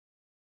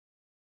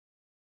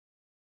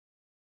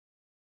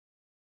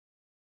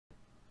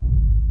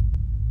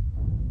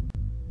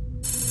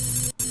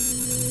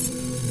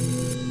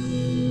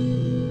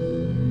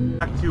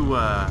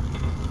to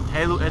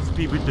Halo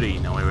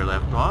SPV3. Now where we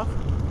left off,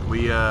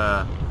 we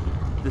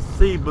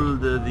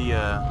disabled the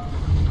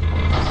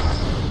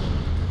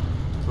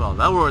well,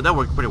 that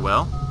worked pretty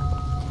well.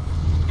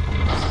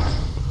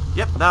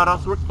 Yep, that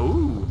also worked.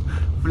 Ooh,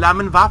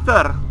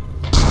 Flammenwaffe.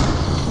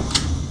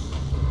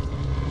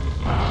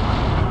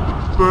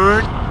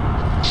 Burn.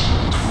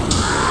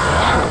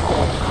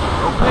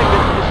 Okay,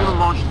 this is gonna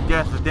launch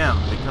gas at them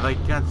because I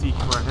can't see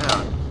far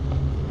ahead.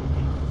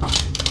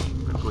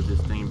 I'm gonna put this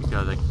thing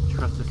because I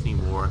trust the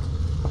scene more.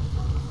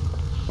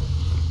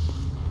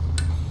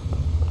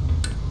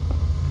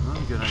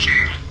 I'm gonna.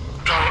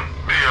 Don't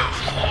be a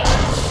fool.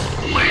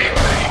 Leave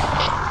me.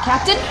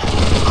 Captain?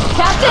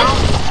 Captain?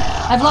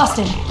 I've lost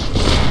him.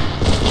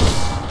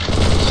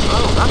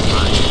 Oh, that's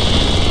nice.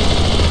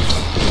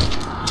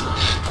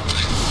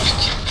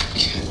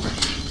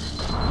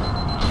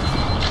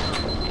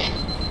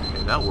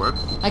 Okay, that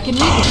works. I can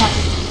read the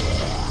captain.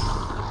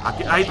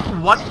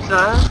 What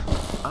the?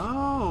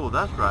 Oh,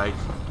 that's right.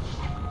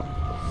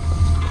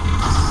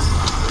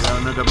 We got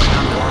another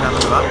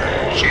up.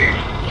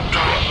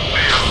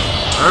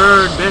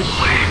 Heard, bitch.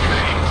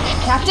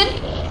 Captain?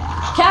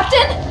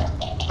 Captain?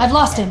 I've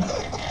lost him.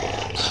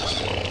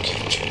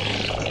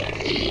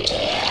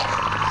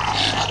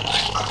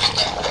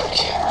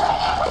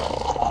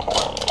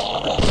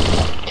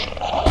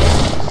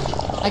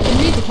 I can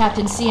read the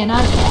captain's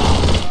CNI.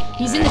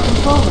 He's in the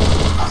control room.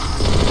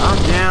 Oh,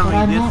 damn, but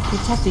I'm not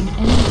detecting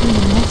any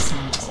human life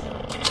signs.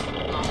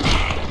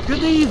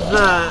 Could these,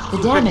 the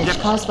damage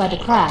caused by the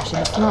crash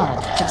and the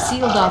flood have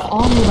sealed off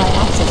all nearby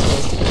access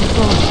ways to the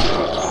control room.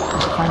 I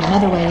have to find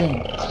another way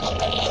in.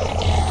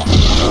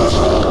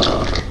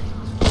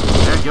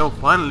 There you go,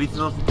 finally, at least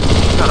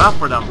shut up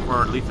for them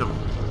for at least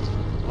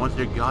once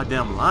their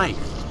goddamn life.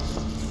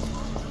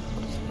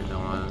 You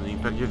know, the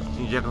infected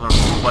injections are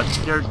cool, but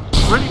they're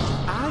pretty.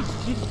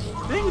 These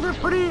things are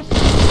pretty.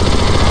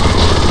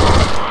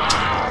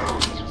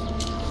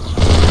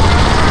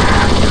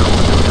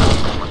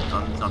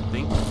 On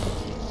something.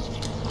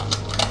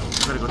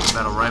 Better go to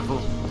battle rifle.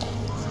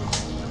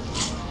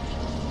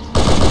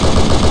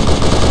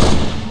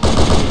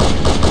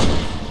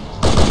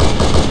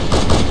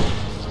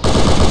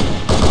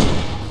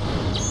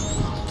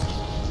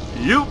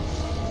 You.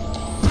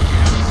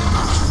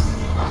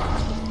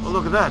 Oh,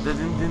 look at that. That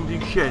didn't do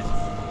shit.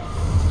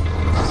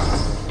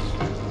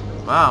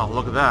 Wow,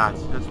 look at that.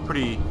 That's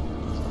pretty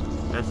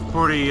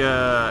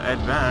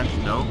advanced,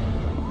 you know.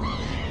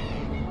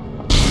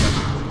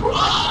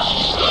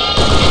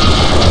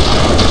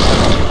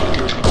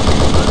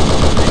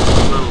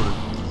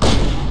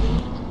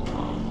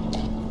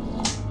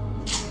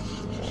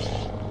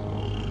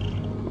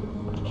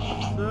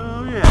 So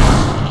yeah.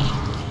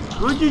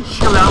 Could you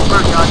chill out for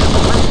a goddamn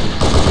moment?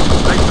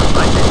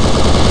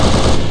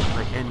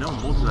 Like, and no,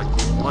 mostly like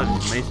what?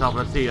 May sound,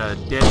 let's say, a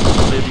dead,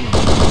 living,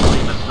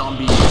 a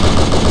zombie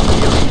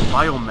alien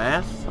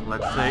biomass,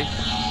 let's say.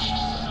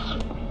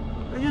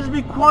 And just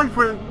be quiet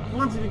for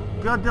once in your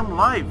goddamn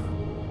life.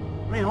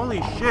 I mean,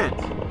 holy shit.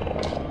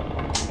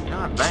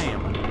 God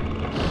damn.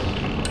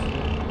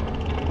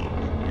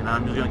 And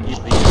I'm just gonna keep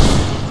the.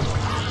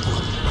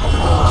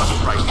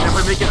 Right,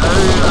 never make it.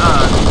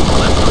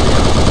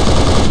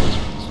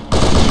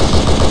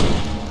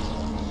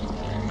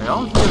 I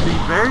also have to be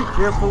very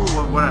careful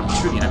with what I'm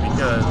shooting at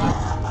because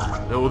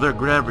they're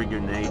gravity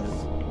grenades.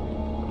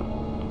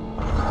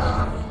 I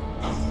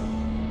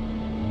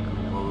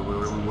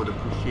would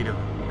appreciate if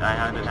I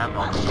had to have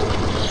all.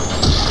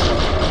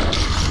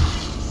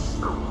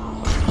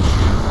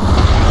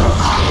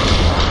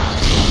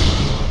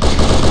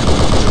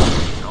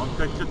 Don't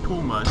touch it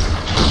too much.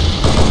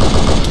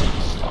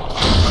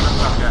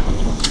 Motherfucker.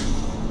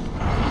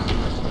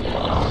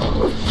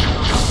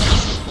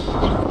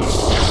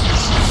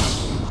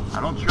 I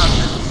don't trust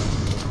it.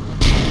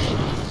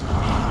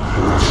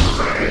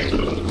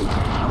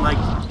 I'm like,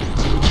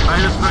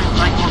 trying to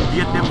like on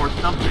Vietnam or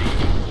something.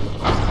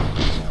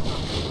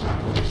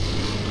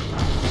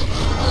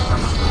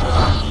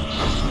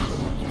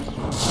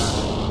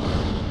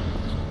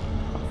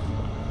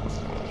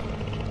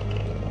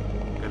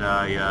 Could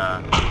I,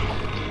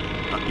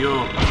 fuck you.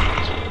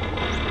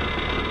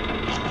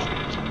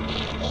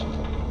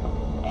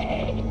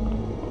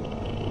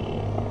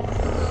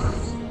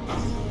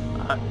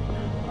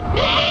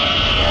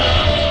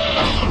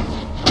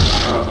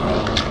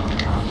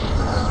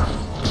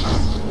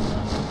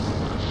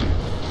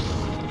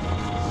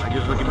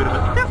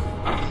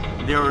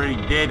 They're already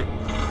dead.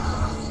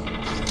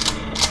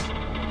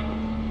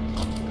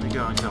 There we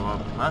go, into a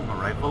plasma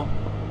rifle.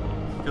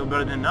 Still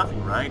better than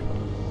nothing, right?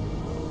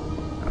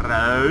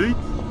 Right?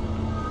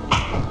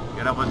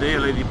 Get up a there,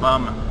 lady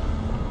bum.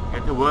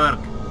 Get to work.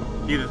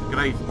 Jesus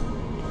Christ.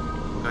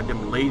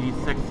 Goddamn lazy,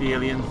 sexy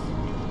aliens.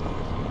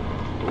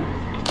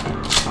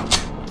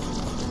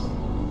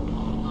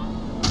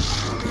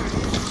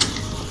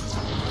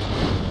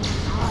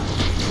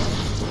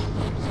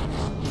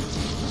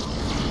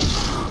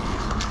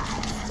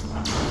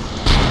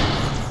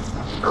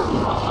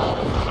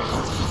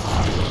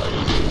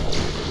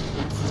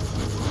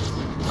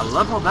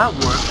 that's how that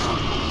works.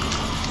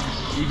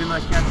 Even though I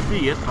can't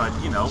see it, but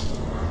you know.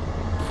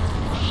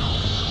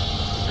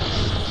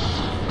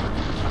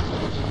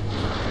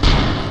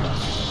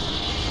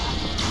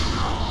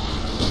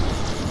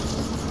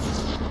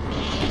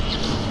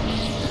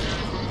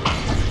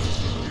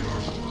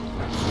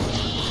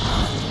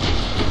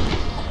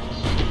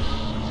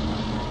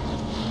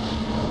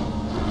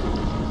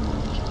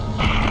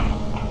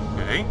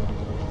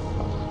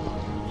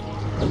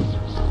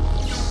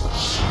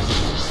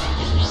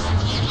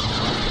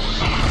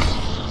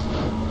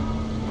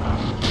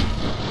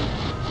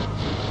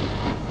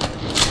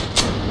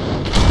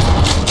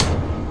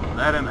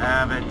 Let him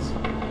have it.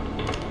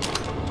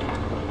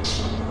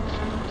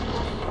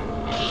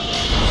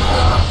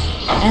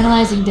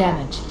 Analyzing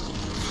damage.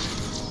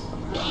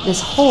 This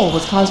hole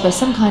was caused by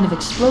some kind of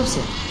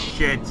explosive.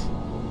 Shit.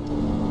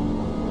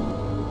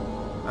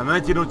 I'm gonna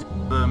let you know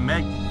the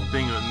medic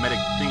thing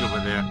over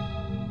there.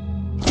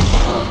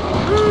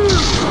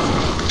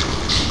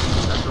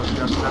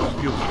 That's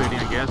fuel fitting,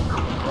 I guess.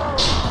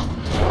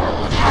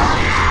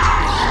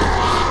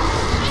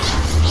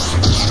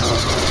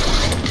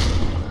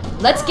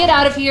 Let's get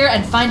out of here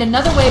and find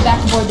another way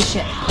back aboard the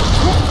ship.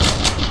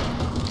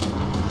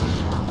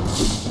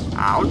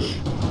 Ouch.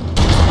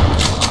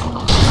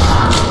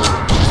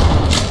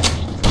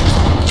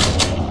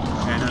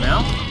 Anyone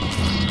else?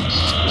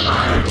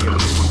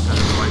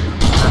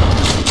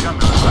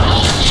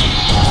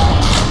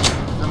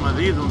 Some of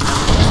these will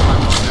never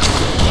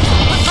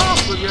What's up?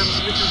 So you have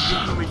this is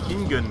a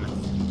machine gun.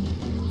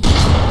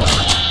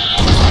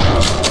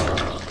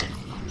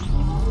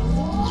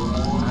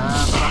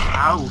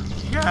 Ouch.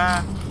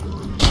 Yeah.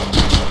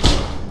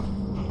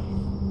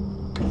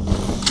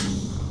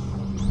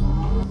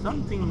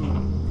 Something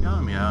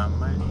telling me I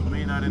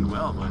may not end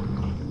well, but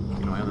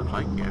you know, I don't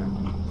like care.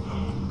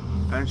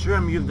 I'm sure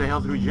I'm using the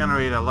health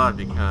regenerate a lot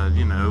because,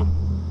 you know,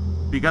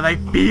 because I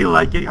feel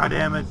like it,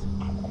 goddammit.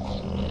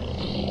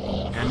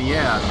 And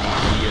yeah,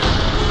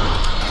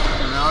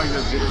 the scenario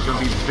is going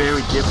to be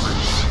very different.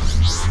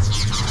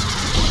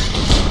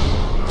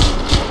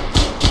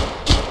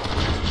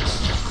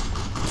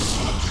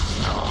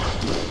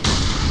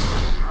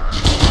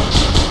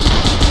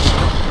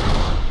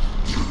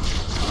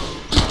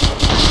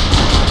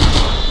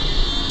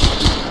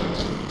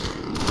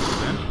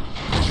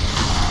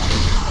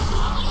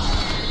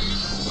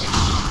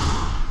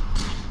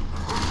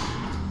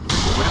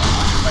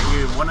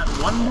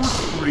 One more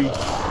screech.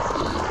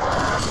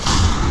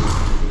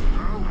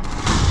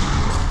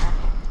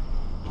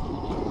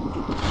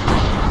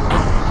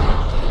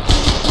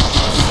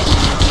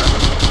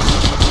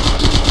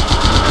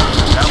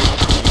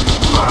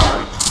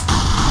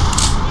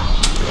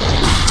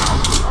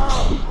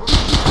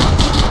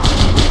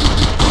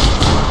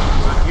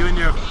 But you and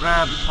your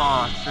crab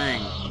paw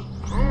thing.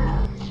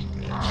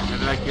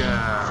 It's like a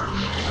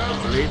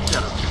blade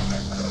setup.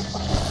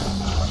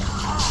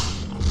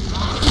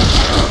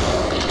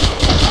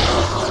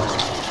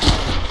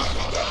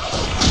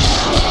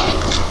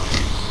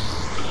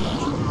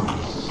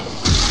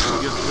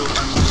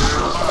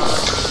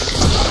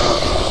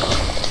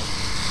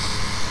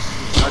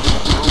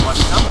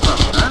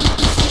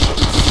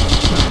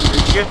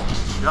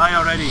 Die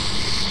already.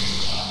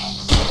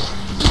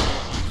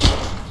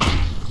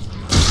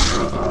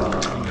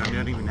 You're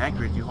not even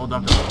accurate. You hold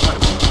on to the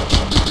flood.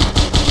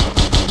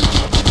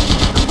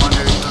 The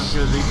wonder is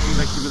because they seem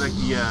like to be like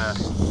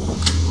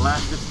the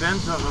last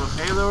defense of a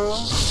Halo.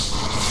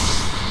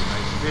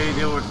 I'd say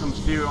there were some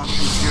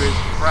serious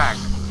crack.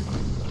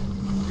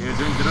 They're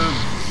doing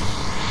drugs.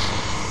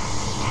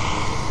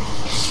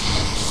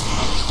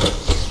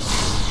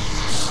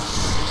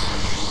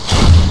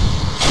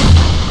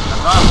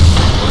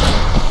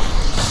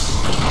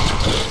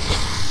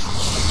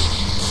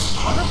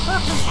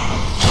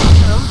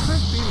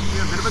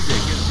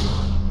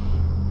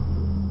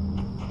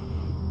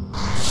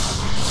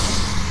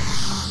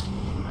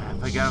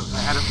 I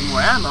had some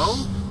more ammo.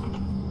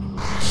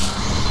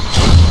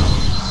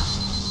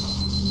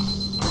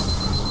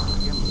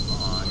 Get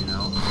on, you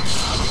know.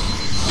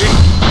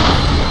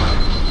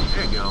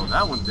 There you go.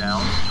 That one's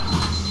down.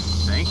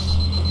 Thanks.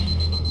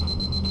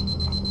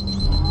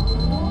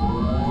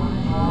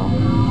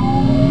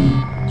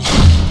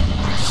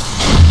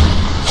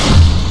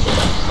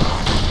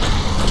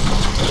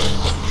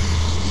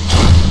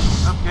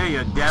 Okay,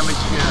 a damage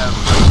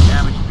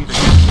piece of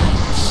shit.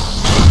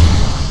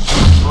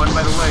 Oh, and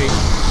by the way,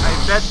 I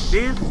bet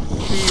this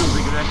feels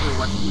exactly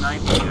what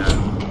sniping does.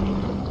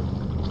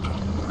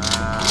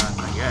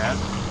 I guess.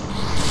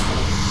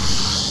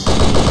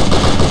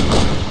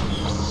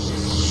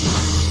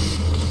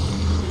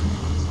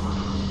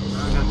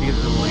 I'm gonna use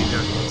the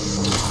laser.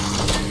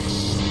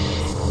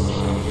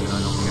 I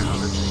don't care how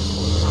this thing.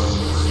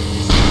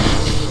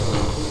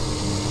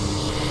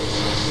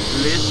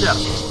 Laser.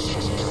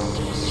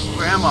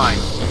 Where am I?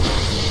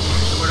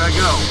 Where'd I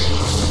go?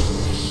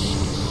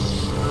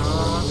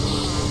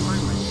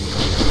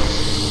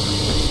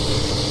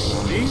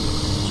 See?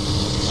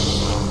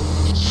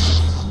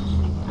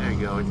 There you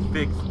go, it's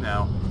fixed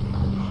now.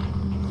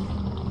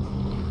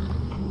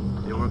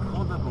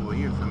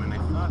 here. So I mean, I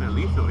thought at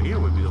least over here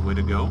would be the way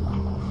to go.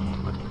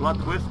 But plot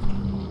twist,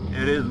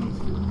 it isn't.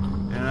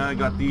 And I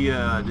got the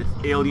this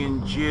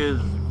alien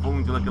jizz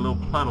falling to like a little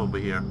puddle over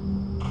here.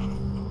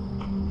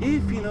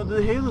 If you know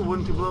the halo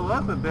wouldn't to blow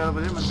up, I bet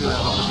over there must be like a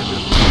bit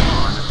of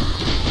fun.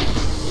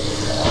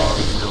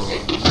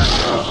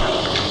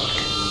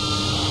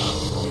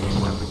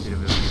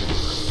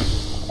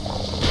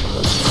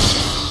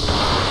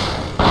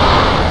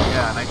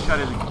 Yeah, and I shot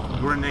his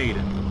grenade.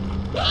 And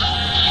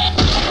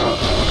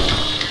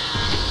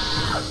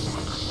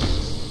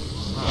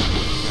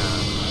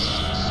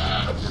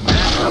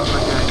that looks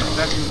like an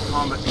infected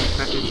combat,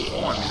 infected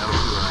form, you know,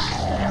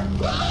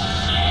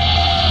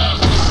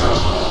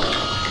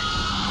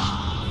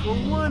 for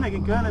one, I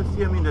can kind of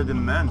see, I mean, the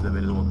demands of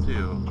it as well,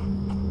 too.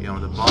 You know,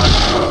 the body,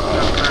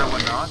 and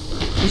whatnot.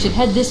 We should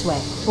head this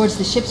way, towards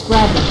the ship's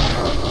gravity.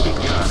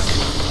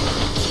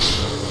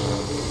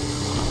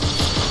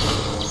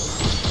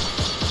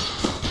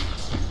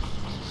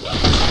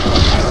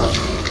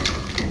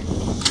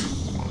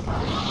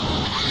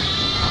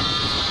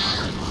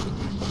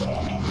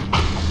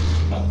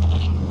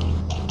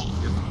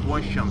 Just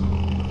push him.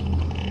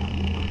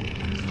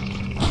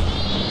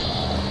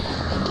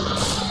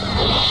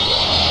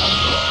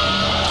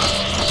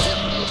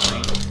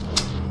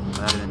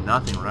 Better than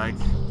nothing, right?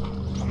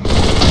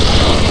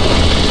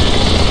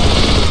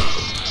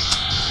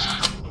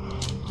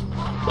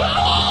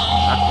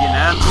 Fucking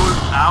assholes,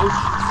 ouch!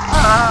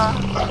 Ah.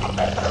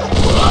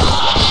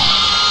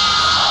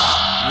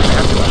 I mean, I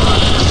have to do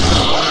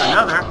one or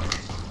another.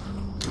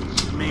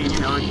 I mean, you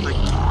know, it's like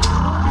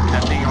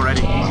that thing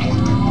already.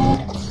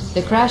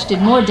 The crash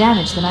did more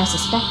damage than I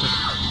suspected.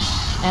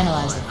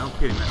 Analyzing. No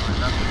kidding, that's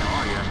nothing at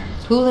all yet.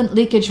 Coolant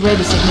leakage rate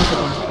is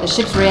significant. The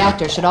ship's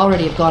reactor should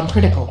already have gone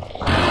critical.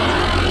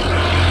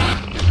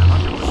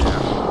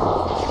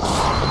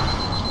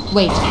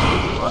 Wait.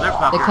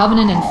 The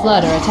Covenant and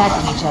Flood are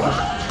attacking each other.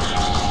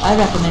 I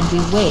recommend we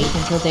wait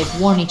until they've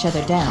worn each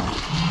other down.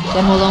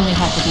 Then we'll only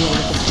have to deal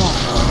with the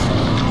struggle.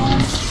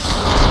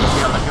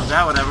 Yeah, like if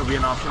that would ever be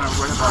an option, I'm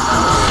worried about that.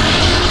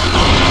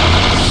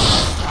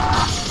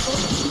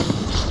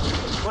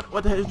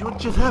 What the hell? What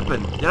just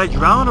happened? Did I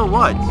drown or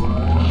what?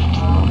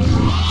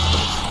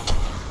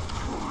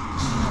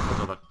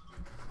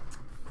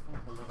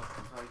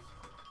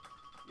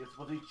 It's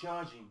for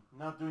recharging,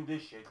 not doing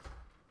this shit.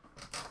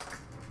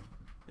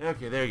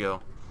 Okay, there you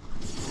go.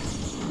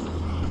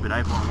 Stupid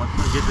iPhone, what's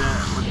gonna get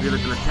that? What's the other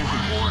attention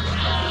for?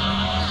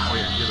 Oh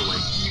yeah, the other way.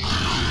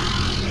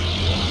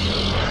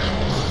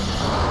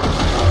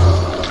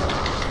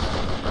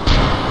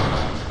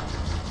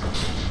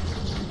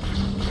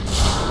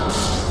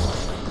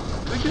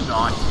 I think it's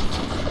on.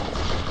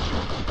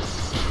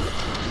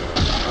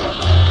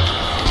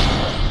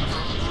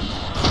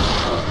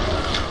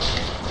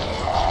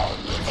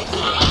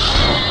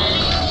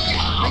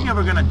 I think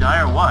ever gonna die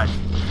or what?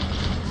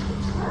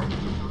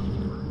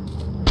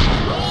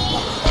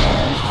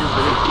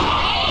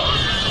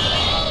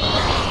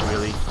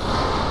 Really?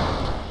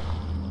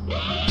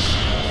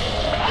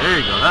 There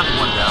you go, that's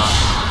one down.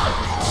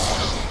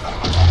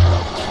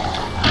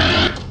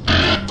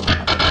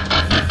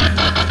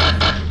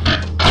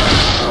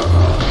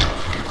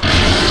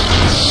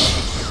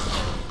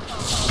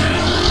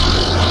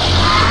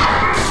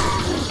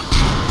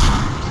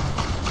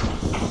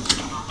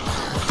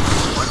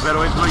 What better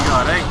ways we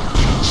got, eh?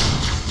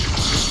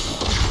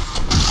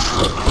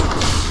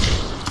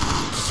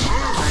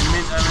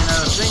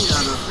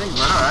 The thing,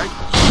 but alright.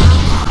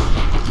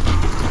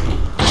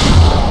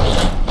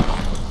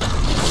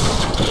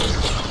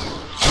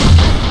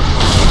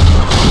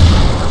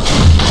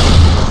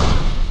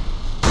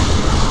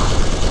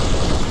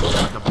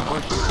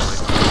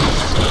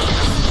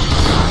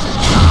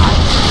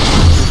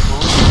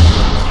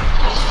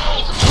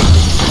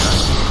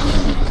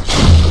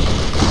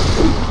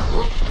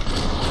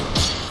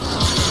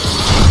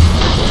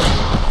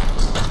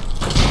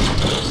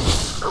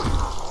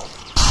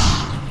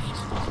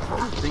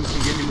 Things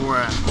can get me more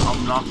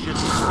obnoxious.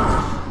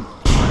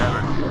 Whatever.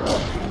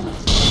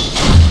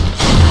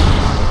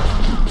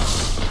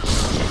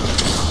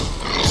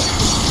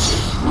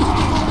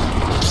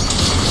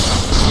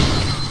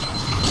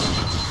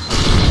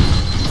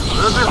 A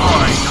little bit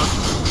hard, you know.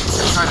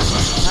 Just trying to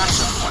attack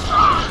them.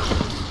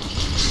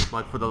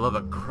 But for the love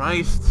of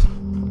Christ.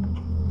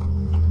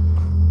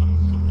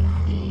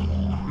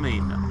 I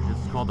mean,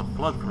 it's called a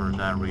flood for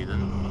that reason.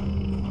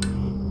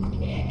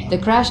 The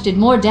crash did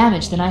more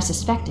damage than I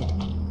suspected.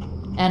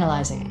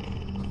 Analyzing.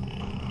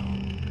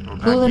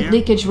 Coolant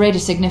leakage rate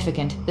is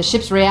significant. The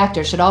ship's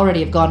reactor should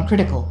already have gone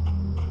critical.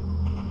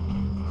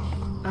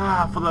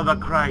 Ah, for the love of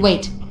Christ.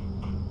 Wait.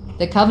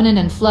 The Covenant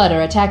and Flood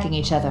are attacking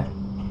each other.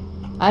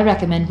 I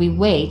recommend we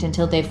wait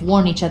until they've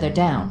worn each other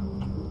down.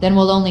 Then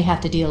we'll only have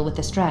to deal with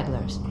the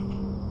stragglers.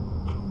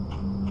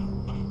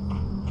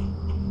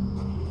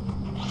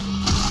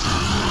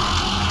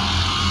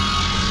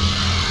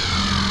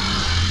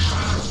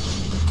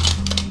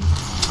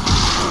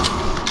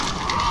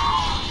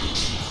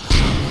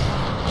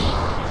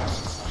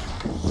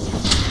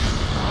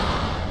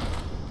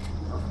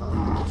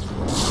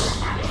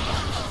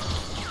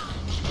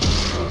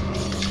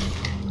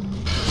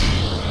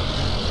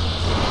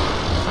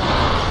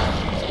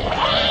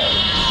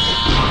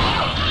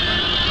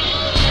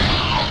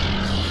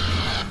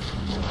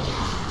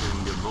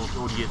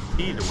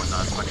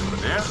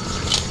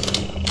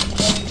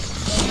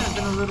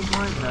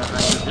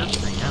 back to this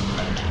thing, haven't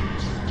I?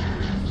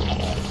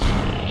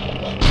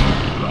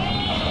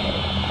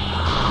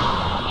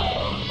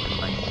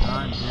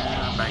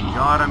 My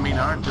god, I mean,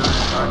 aren't the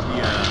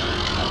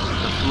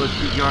split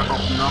figure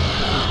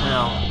obnoxious as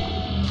hell?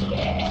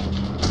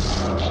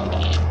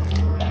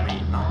 I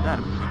mean, not that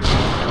much.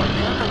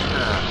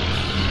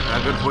 They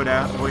have good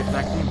voice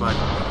acting, but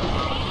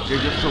they're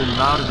just so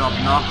loud and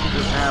obnoxious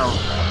as hell.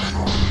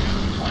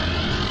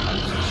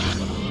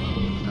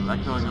 I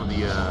like how, you know, the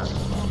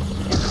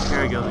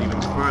carry goes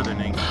even further,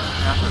 and then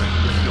after that,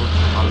 just goes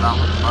a lot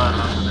of mud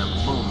onto them.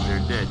 Boom,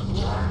 they're dead.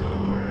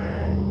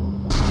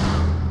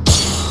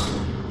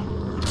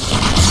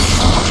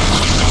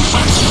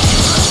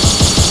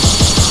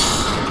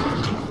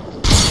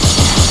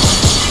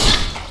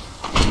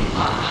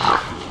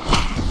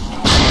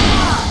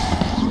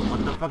 What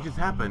the fuck just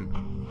happened?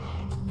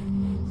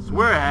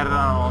 Swear I had it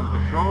all under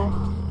control.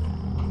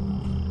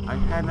 I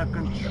had no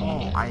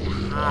control. I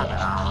had it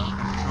all under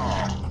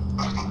control.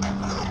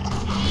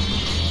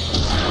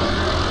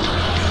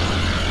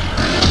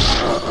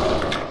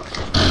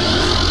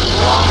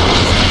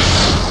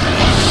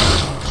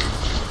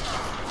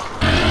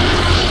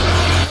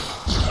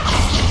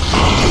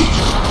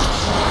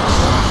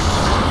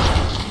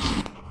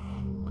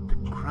 What the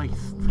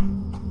Christ?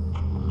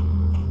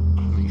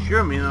 You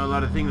sure me know a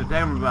lot of things that's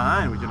happening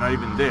behind, which are not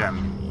even there.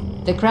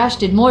 The crash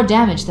did more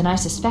damage than I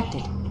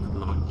suspected.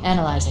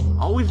 Analyzing.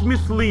 Always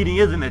misleading,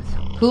 isn't it?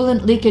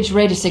 Coolant leakage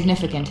rate is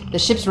significant. The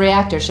ship's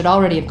reactor should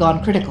already have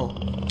gone critical.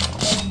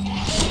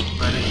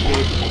 But it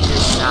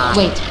is not.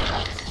 Wait.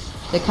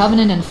 The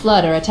Covenant and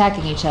Flood are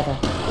attacking each other.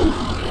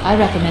 I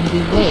recommend we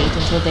wait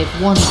until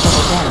they've worn each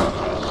other down.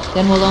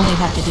 Then we'll only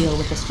have to deal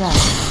with the strategy.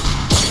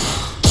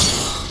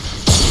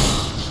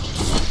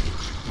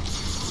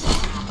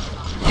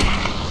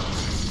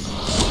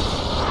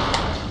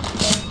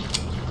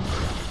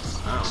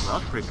 Oh, that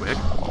was pretty quick.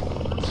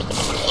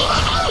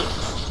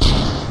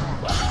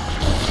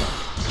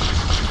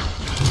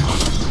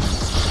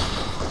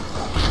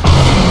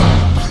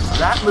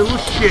 That little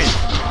shit.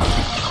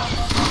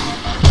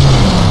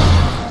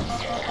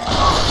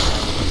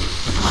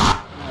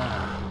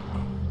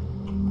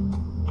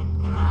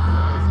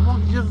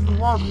 Just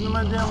walked in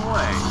my damn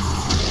way.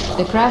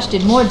 The crash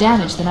did more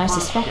damage than I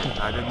suspected.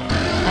 I didn't.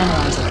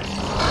 Analyzing.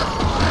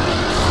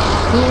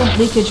 Coolant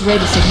leakage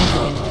rate is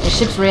significant. The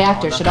ship's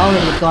reactor should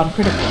already have gone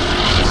critical.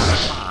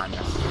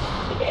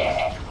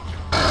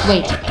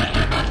 Wait.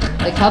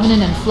 The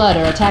Covenant and Flood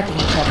are attacking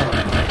each other.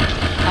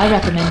 I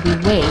recommend we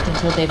wait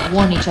until they've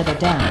worn each other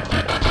down.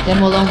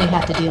 Then we'll only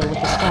have to deal with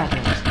the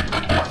stragglers.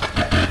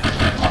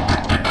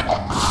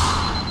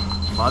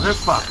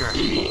 Motherfucker.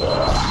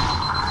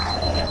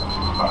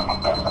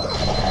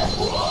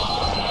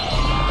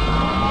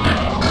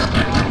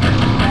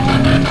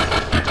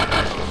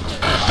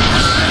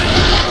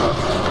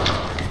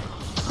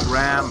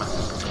 Ram.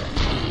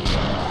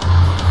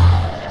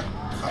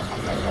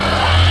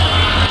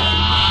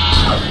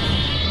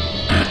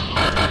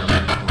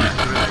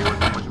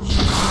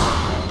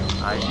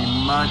 I'd be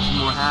much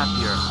more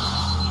happier.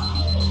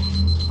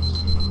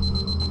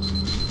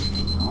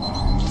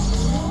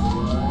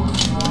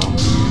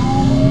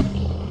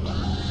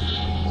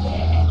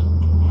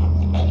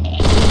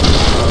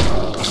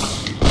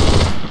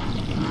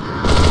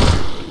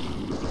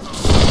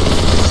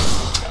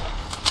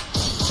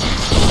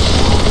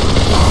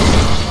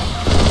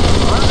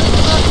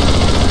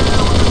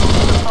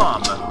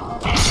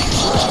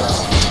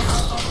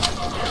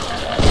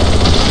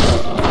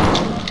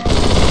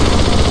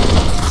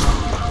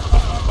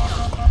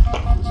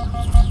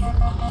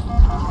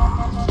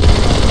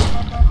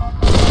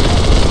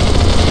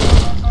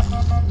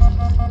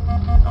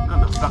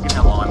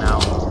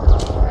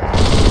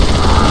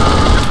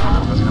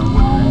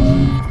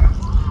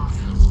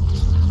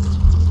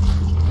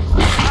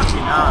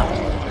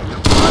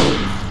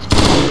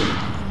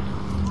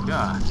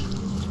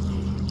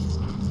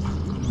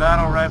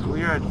 Battle rifle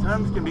here at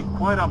times can be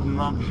quite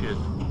obnoxious.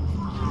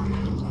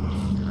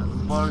 That's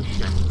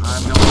bullshit.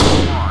 I'm the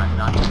one,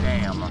 not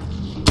damn.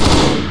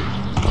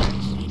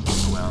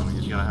 Well, we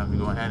just gotta have to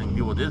go ahead and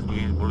deal with this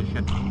game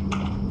bullshit.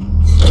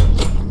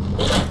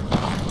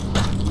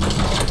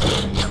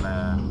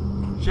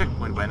 And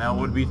checkpoint by now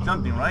would be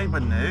something, right?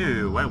 But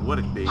no, why would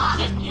it be?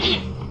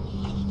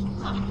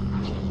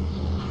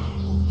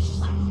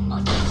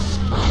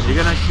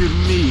 You're gonna shoot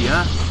me,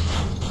 huh?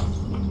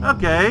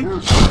 Okay.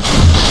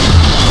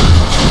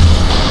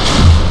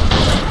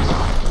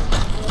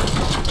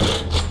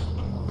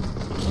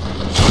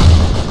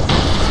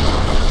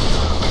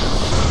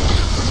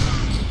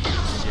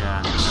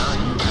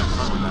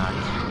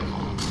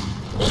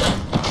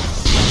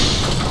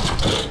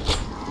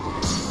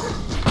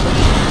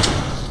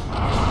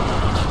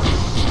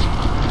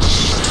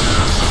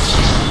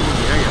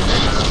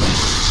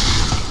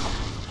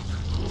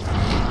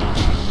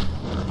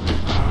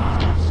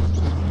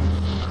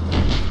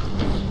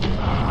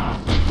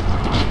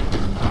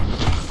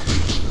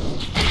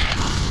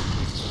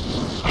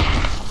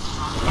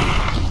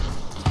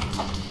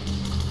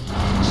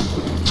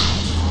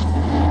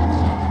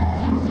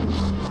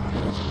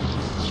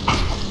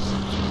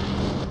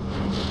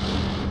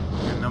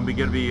 And we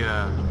gotta be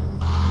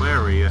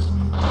wary. Whatever,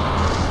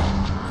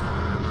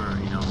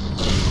 you know.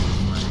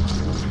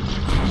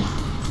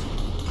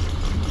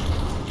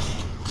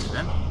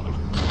 Then?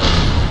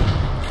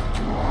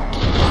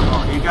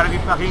 Oh, you gotta be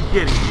fucking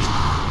kidding me.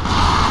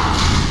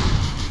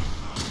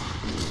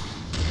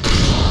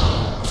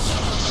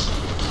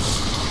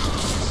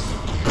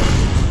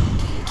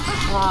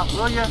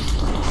 Will ya?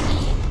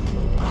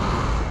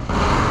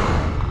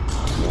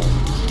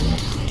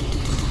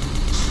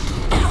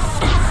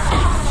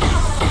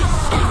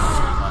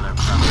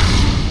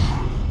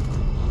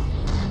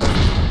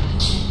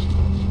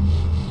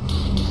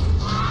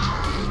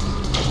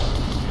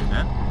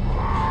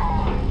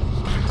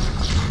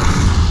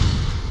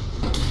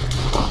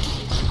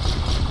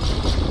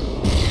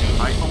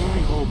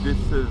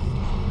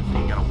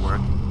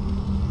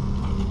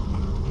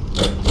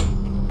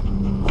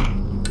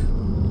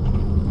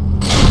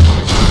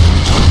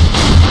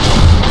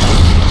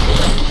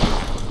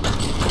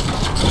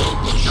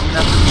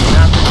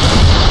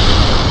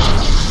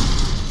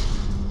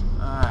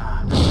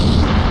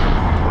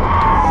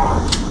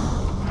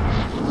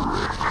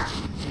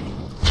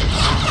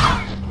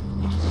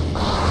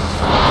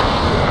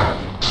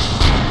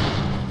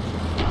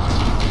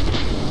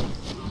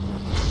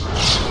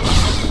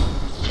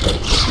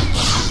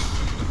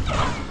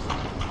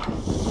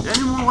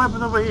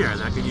 Weapon over here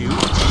that I could use.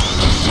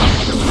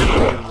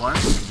 One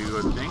would be a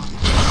good thing.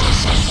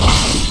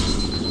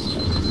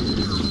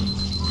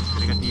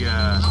 Gonna get the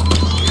yeah,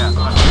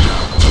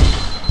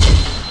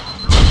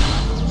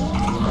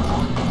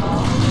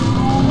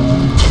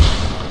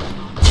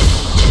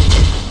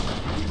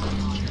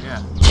 yeah.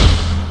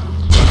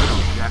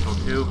 Jackal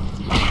too.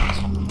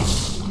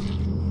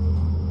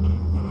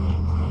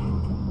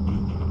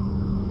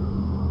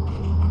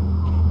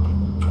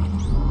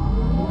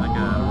 Like a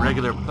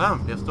regular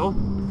plant pistol.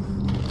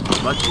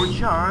 But we're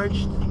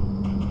charged.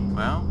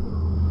 Well,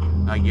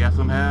 I guess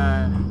I'm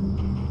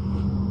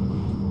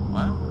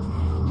well,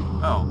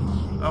 oh,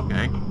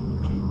 okay.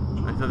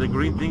 I thought the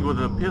green thing was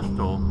a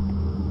pistol. I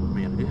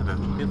mean, I did have a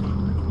pistol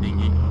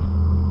thingy.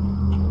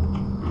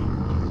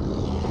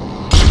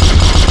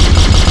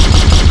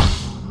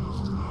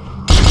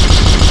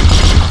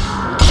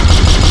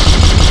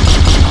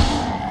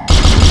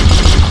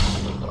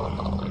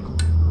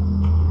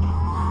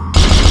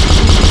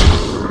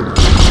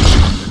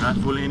 They're not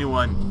fooling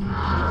anyone.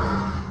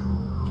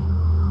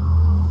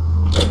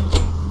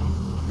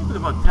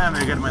 About time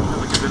I get myself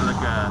like a bit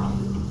like a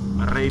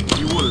raid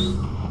fuel.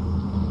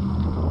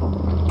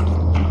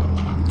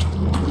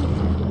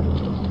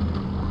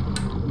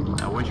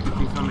 I wish you could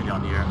see something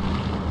down here.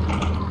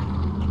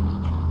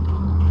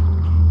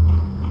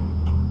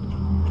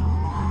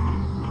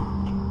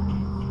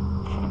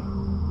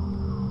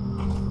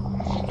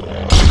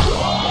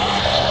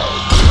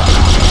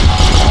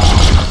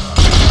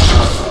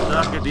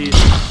 Look at these.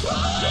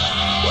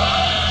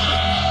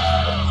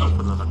 Oh,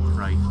 for the love of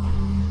Christ.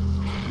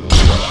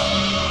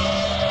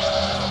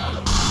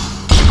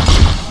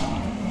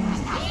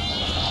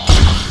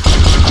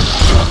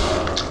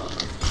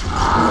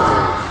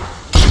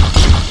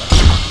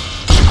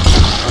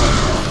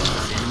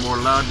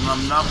 Loud and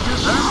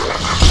obnoxious, huh?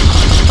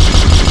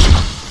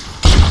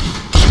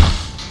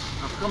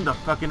 Oh, come the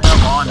fucking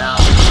hell on now.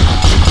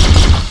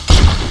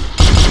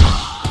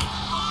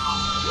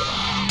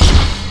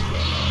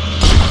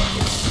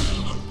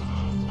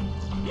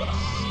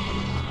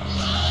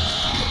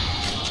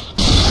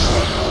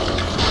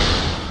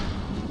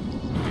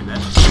 Okay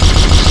then.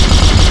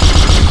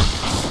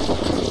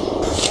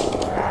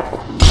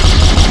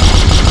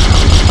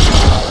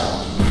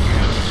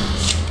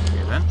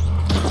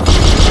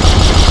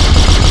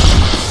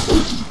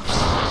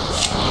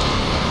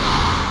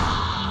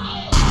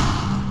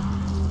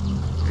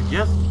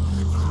 Just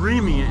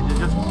screaming it,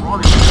 just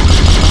crawling.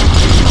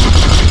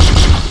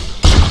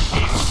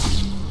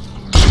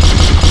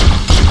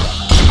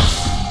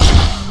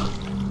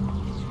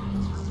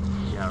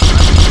 Yeah,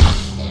 right.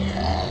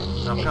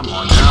 Oh, come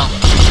on now.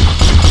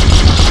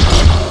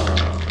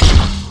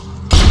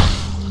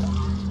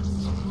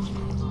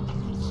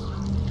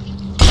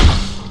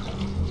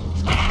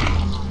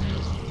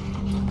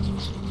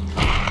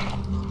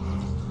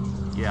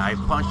 Yeah, I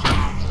punched him.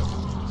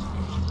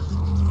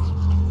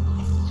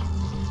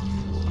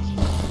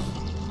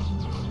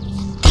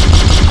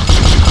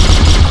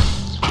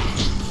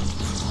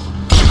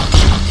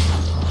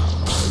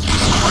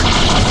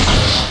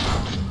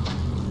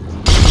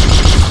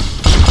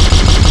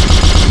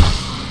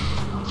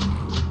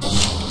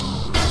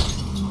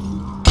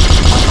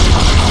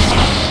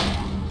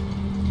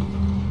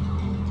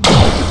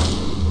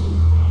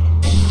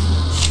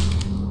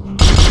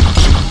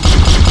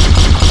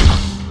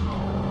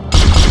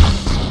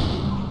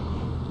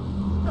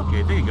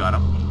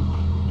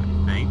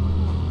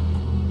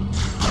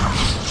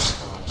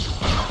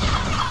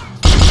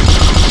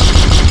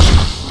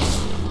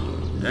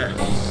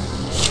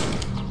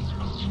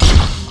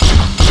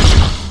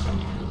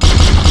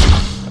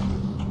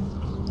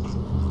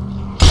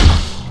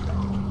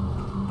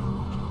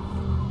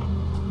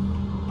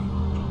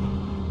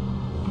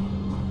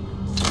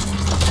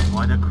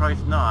 Why the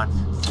Christ not?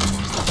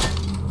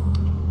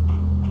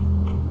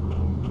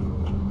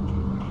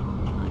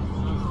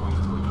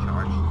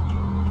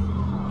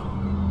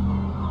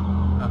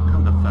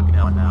 Come the fucking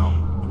hell now.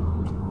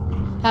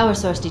 Power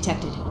source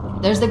detected.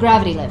 There's the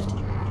gravity lift.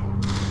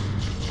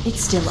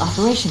 It's still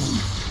operational.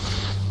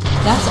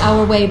 That's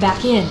our way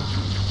back in.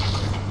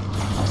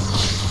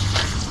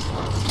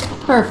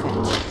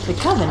 Perfect. The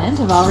Covenant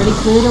have already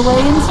cleared a way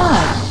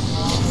inside.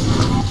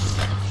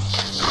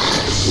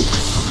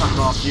 Fuck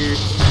off, you.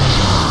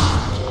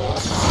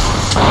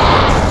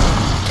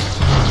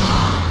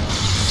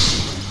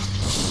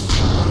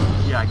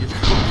 Yeah, I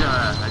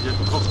just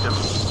cooked him.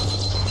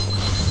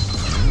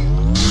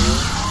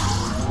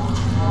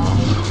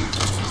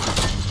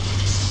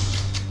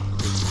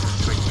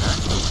 Straight back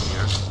over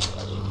here.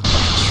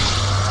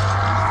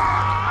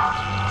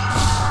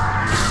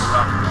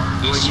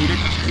 Do I need it?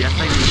 Yes, I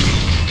need it.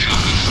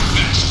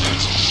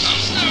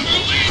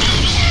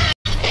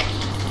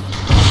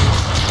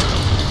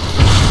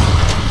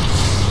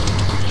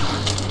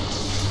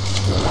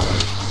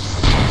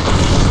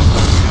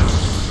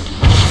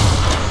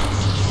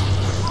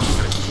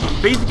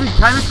 Basically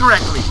time it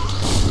correctly.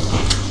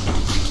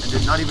 And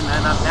there's not even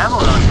enough ammo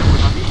on it. We're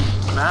not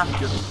even math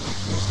just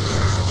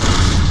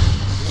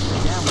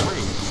damn way.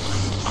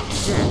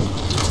 Shit.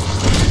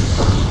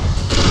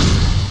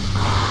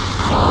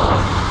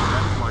 The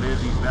best part is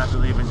these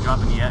bastards don't even drop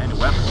any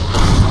weapons.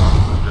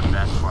 The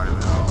best part of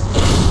it all.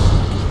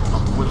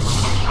 I'm with them.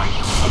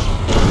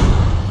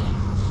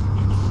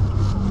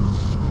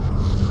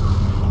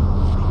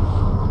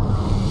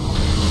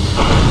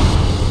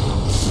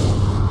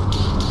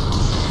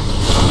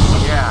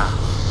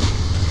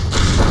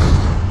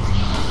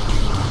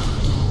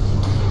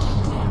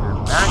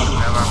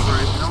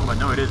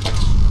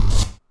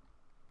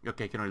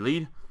 Okay, can I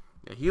lead?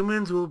 The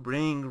humans will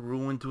bring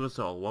ruin to us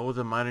all. What was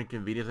a minor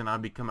inconvenience and now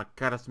become a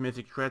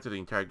catastrophic threat to the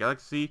entire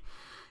galaxy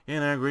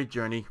in our great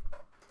journey.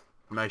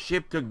 My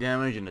ship took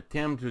damage in an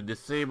attempt to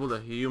disable the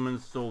human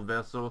soul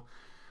vessel.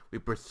 We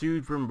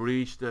pursued from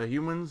breach. The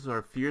humans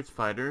are fierce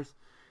fighters,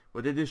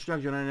 but their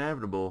destruction is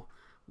inevitable.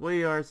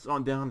 We are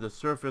on down the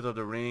surface of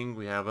the ring.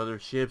 We have other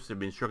ships that have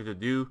been instructed to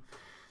do.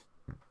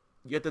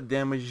 Yet the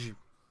damage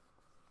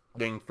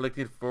they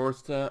inflicted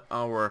forced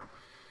our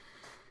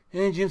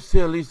engines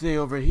to at least they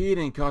overheat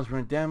and cause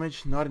permanent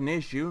damage. Not an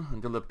issue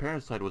until the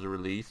parasite was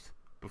released.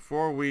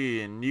 Before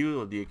we knew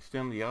of the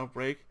extent of the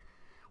outbreak,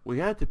 we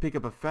had to pick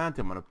up a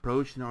phantom on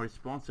approach, no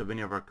response of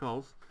any of our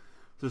calls.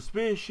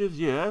 Suspicious,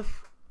 yes.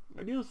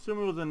 I do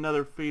assume it was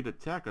another fate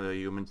attack on the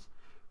humans.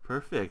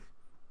 Perfect.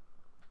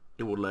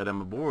 It would let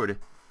them aboard,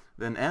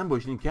 then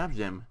ambush and capture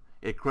them.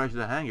 It crashed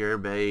the hangar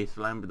bay,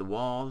 slammed the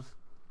walls,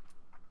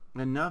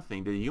 and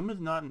nothing. Did the humans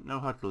not know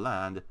how to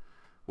land?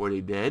 Were they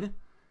dead?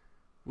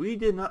 We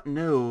did not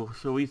know,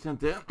 so we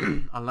sent a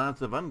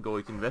lance of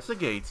Ungoy to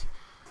investigate.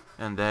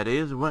 And that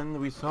is when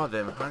we saw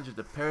them. Hundreds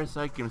of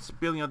parasites came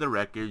spilling out the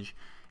wreckage,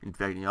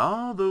 infecting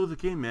all those who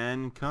came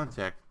in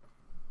contact.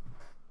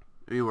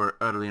 We were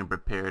utterly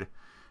unprepared.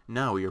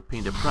 Now we are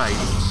paying the price.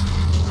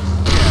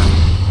 Yeah.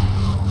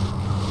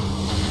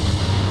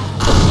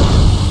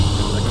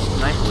 Like a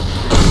sniper with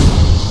this.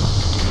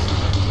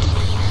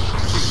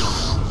 You don't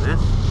know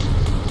this.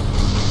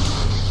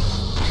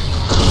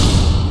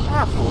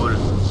 Asshole.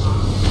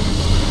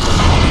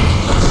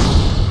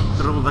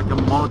 Like a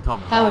Molotov.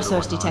 Power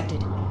source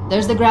detected.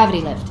 There's the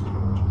gravity lift.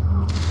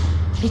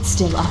 It's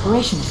still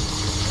operational.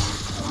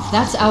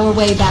 That's our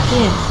way back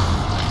in.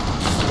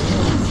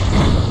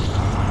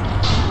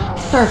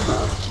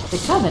 Perfect. The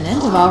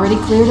Covenant have already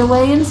cleared a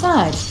way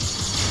inside.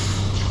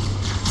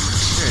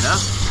 Fair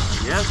enough.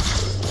 Yes.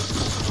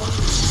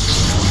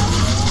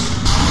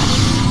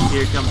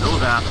 Here come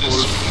those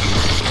assholes.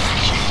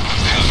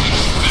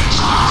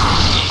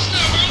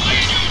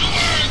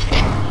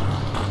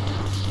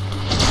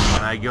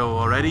 I go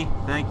already?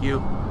 Thank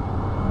you.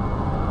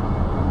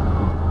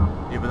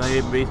 Yeah, but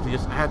I basically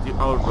just had to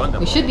outrun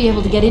them. We should be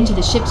able to get into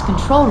the ship's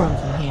control room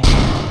from here.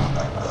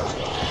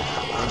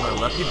 On my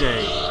lucky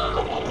day.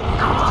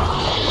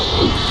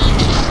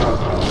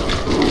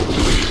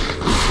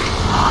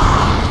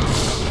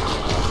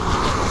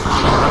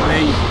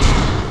 Amazing.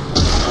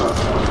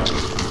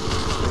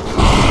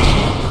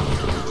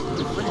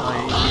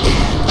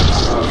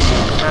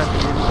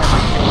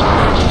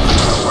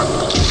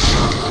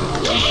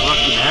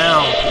 Fucking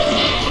hell.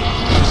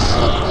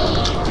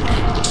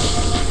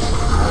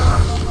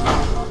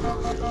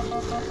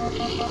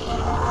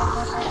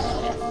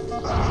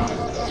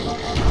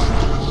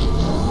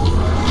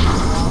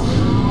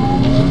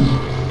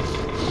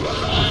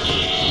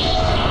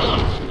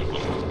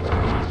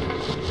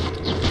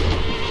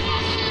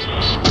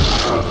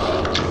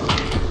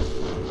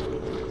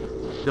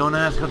 Don't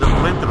ask how the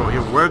flamethrower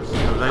here works,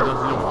 because that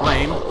doesn't do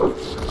flame.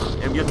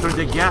 Maybe you turn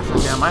the gas on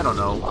them, I don't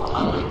know.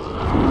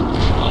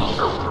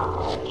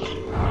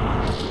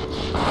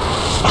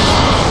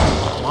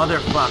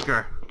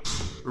 Motherfucker.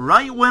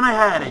 Right when I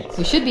had it.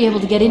 We should be able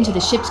to get into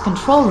the ship's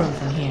control room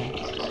from here.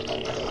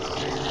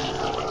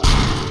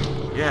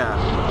 Yeah.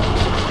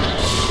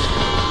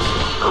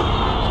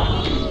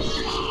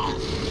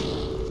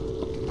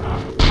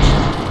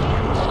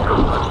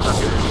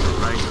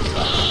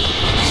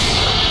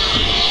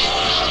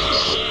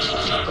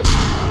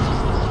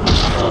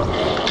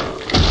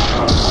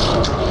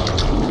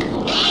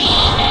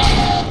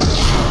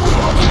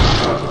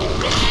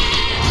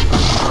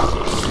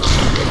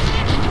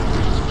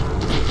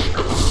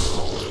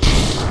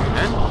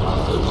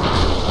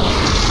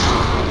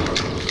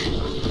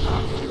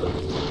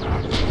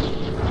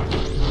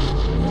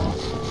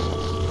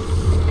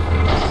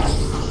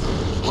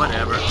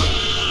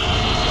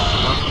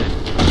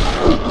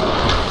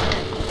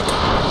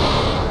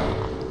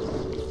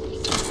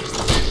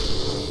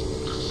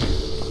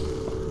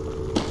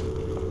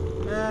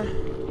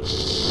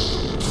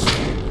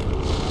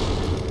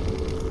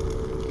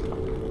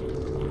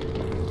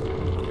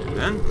 And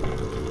then,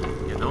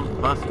 yeah, those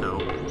busto.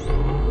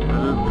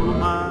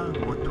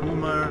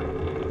 Tumor.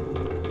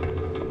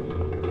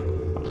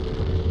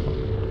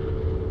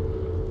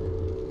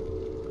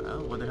 Well,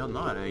 what the hell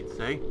not, I'd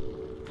say.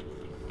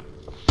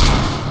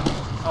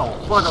 Oh,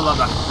 for the love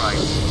of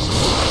Christ.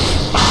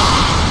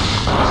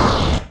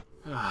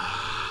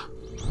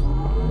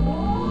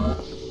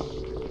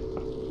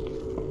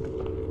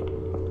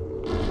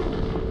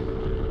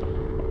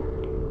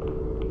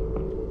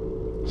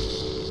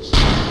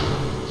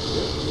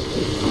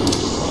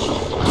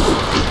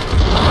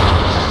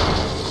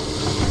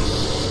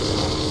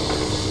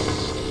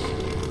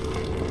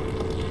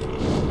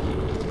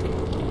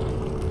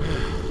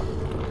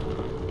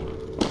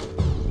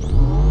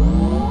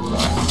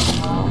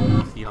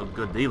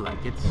 Good they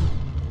like it.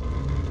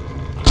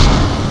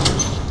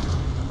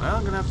 Well,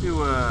 I'm gonna have to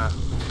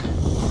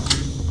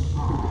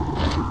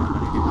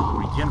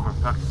regen for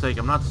fuck's sake.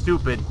 I'm not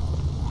stupid.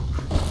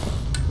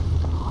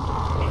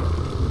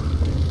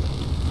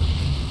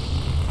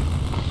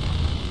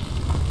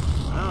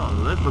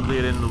 Oh, this will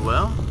bleed in the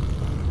well.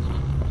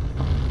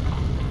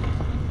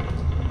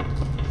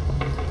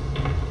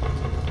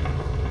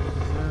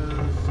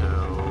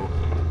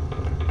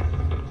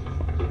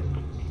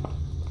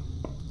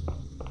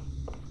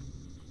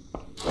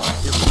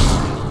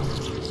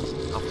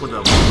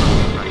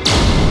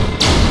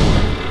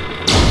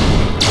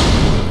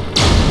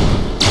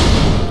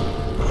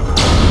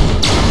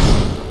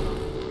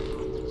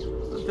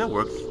 That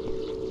works.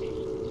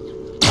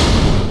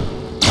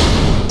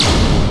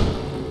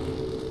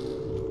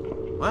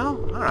 Well,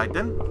 alright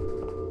then.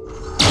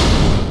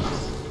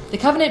 The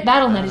Covenant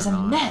BattleNet is a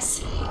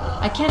mess.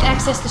 I can't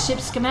access the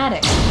ship's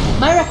schematics.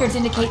 My records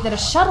indicate that a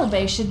shuttle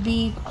bay should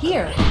be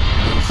here.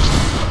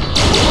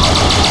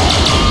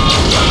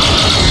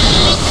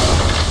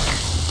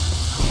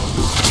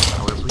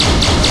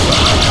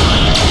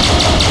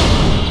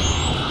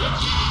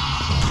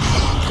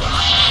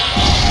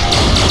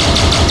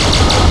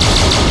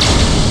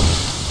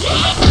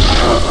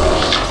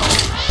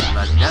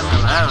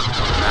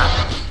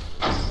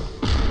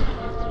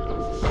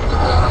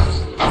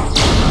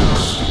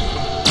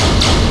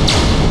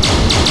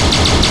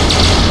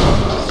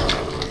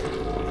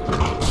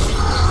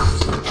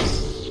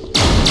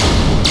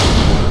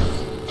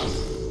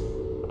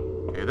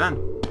 Then.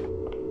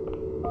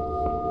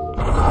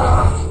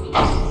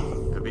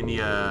 Could be in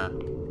the,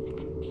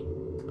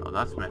 oh,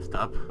 that's messed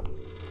up.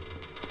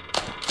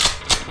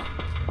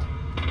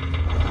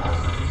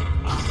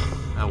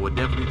 We'll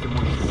definitely need some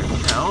more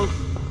sugar shells.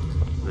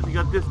 But you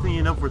got this thing,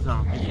 you know, for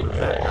some people with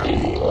that.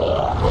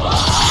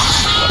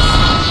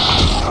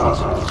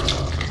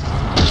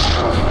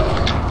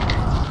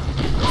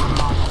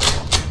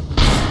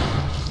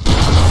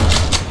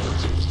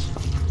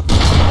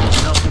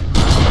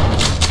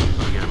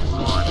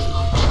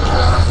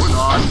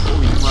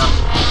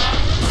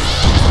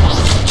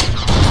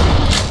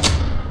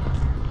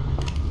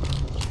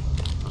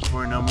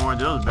 No more of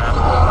those bastards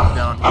up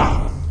down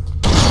here.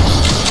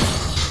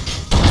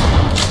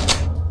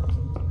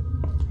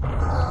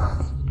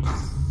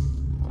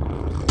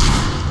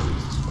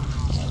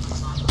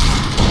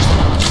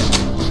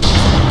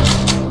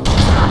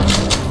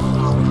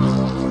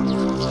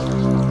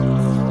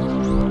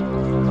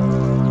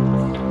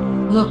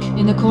 Look,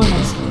 in the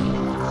corners.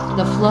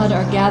 The Flood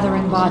are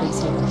gathering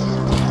bodies here.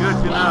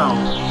 Good to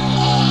know.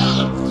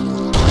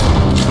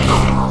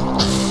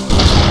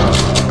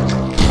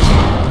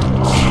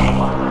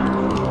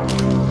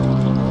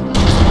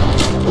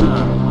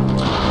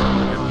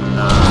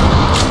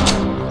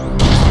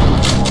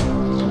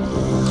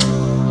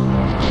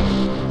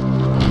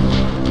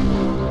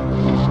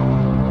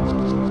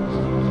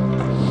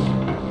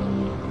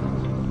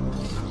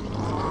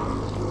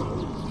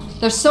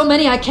 There's so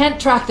many I can't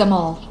track them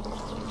all.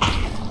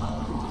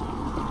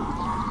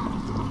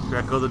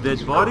 Track all the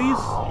dead bodies?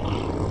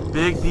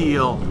 Big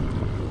deal.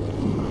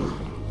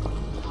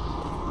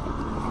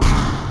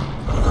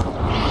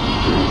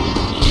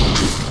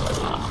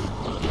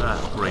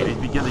 Great,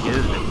 it's beginning,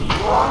 isn't it?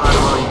 Might as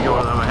well you go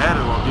ahead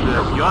and we'll do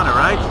that beyond it,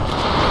 right?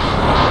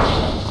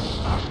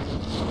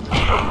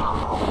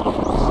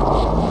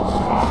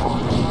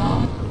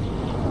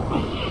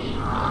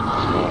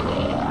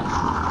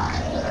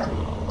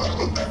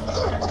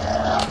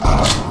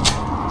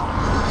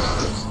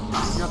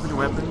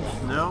 Weapons?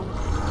 No?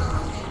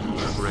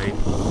 Great.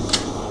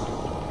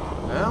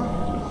 Well?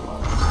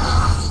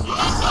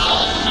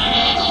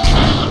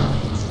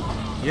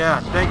 Yeah,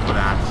 thanks for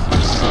that.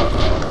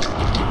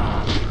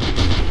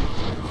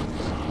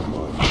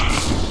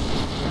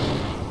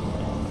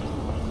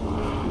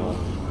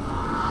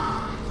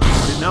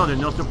 Didn't know there's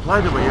no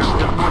supplies over here.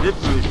 There's more of this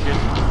new shit.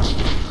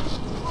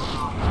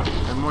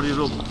 And more of these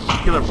little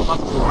killer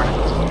popcorn.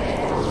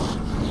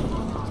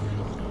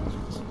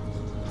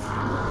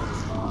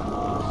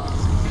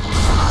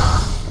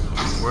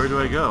 Where do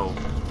I go?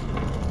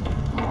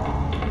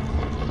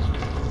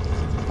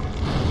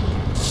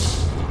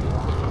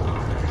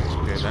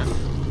 Okay then.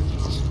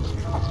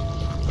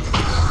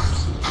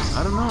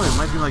 I don't know, it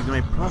might be like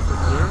my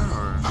processor,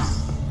 or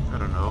I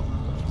don't know.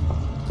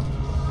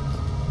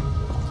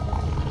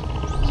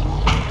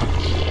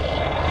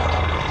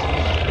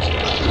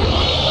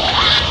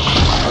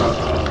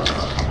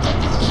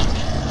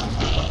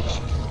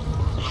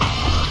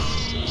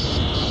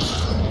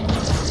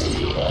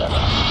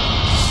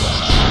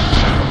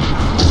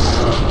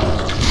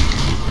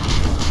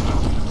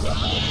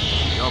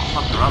 They all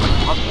popped around like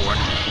popcorn.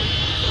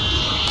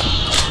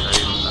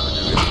 Not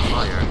even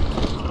fire.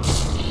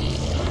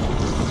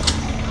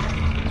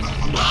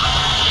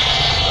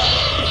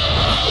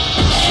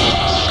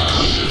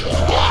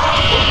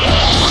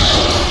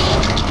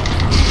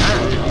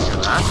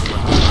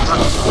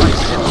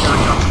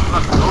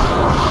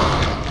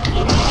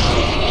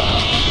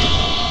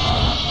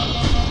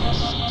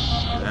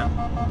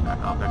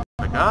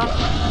 Back up.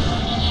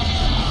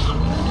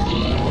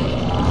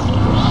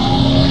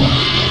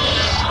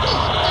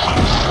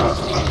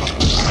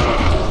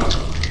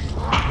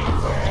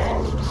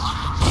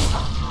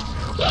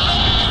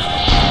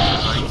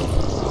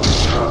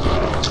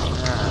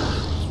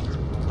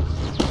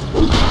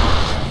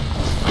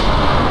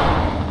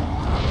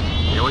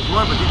 Yeah, which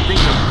one? But these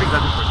things are pretty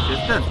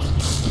persistent.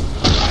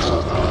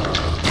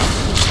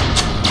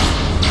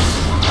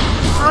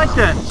 Alright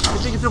then, you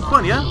think it's so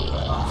fun, yeah?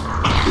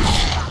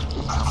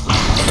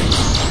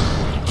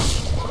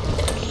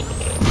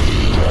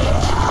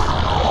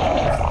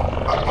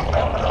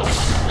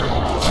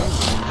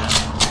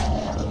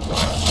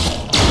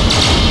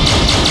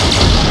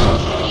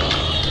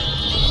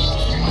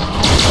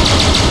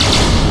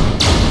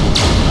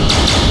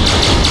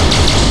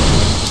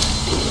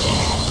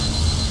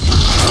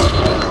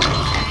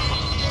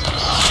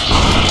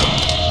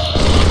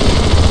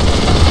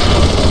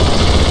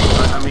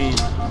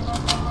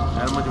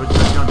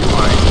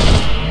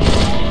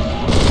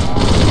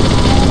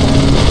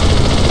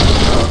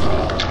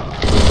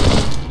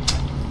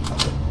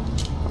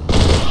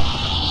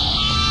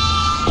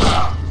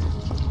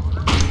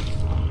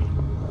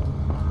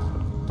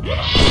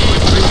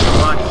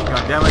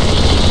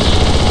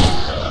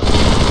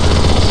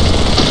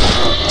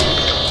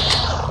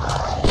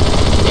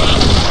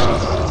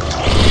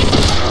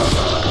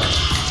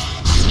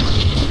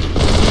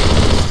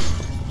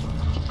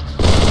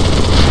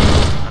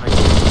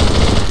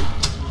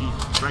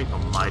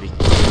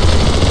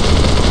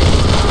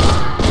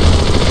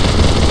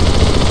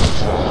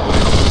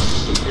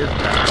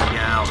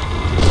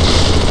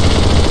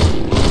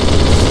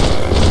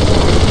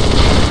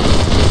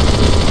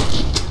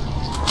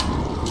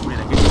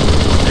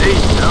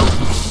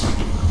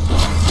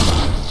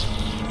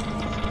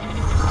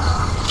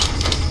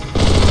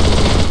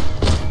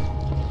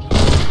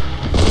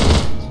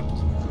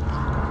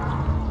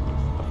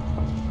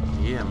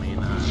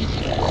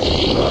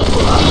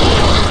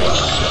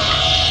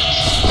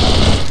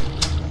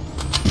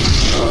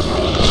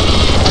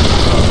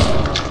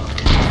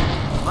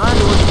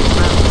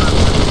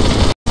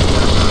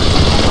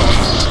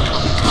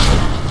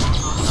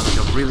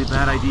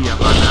 Bad idea,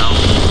 but now.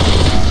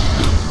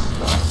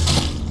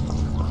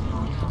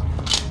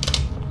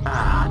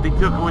 They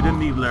took away the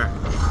needler.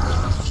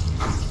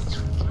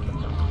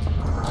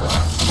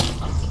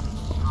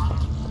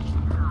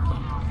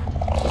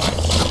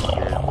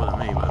 Yeah, it wasn't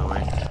me, by the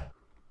way.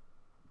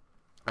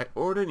 I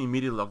ordered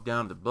immediate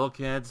lockdown of the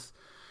bulkheads,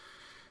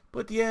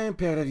 but the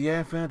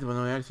imperative found there was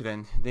no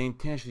accident. They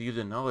intentionally used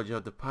the knowledge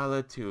of the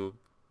pilot to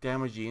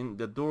damage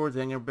the doors,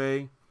 hangar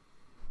bay,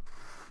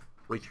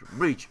 which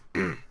breach.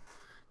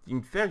 The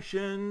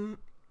infection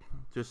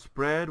to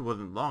spread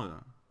wasn't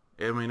long.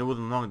 I mean, it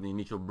wasn't long. The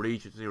initial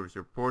breach, serious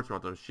reports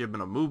about the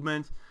shipment of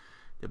movement,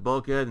 the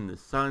bulkhead, and the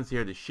silence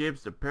here of the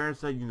ships. The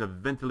parasite used a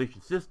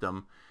ventilation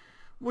system,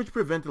 which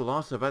prevented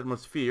loss of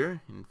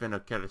atmosphere and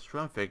prevent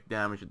catastrophic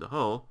damage to the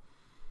hull.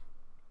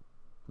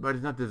 But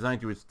it's not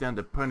designed to withstand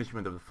the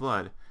punishment of the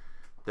flood.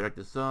 Direct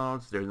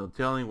assaults. There's no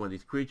telling when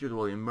these creatures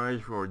will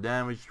emerge for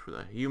damage for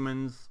the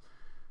humans.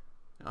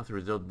 As a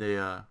result, they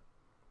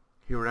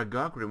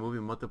Hedgehog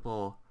removing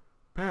multiple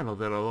panels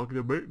that are looking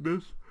to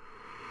maintenance.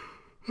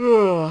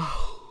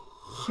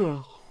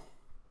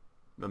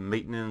 The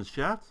maintenance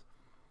shots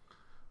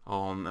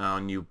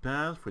on new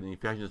paths for the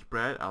infection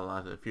spread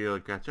allows a fear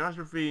of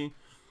catastrophe.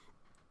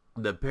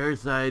 The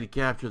parasite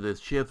capture the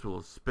ships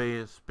will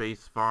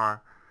spacefaring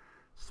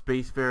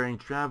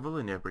travel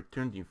and have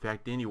returned to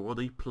infect any world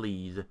they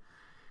please.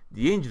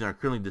 The engines are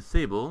currently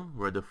disabled,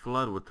 where the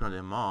flood would turn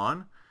them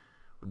on.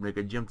 Would make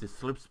a jump to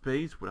slip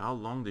space. With how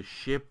long the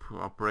ship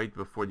will operate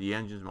before the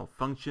engines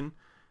malfunction,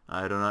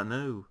 I do not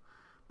know.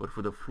 But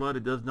for the flood,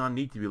 it does not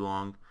need to be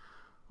long.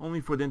 Only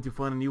for them to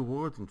find a new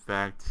world, in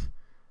fact.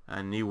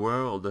 A new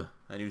world.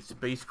 A new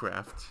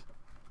spacecraft.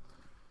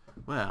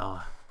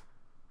 Well...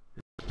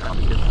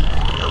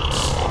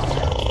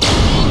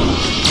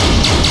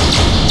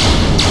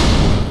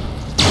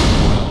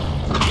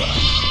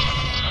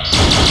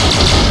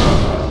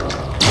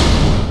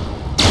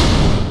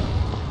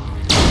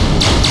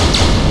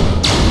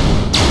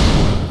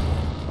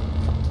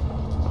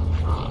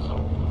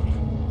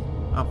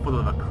 full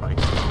of a Christ.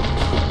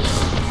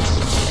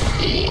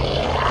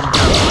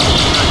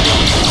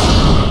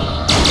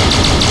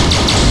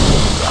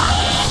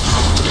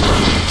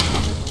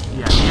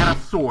 Yeah, he had a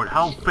sword.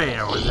 How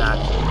fair was that?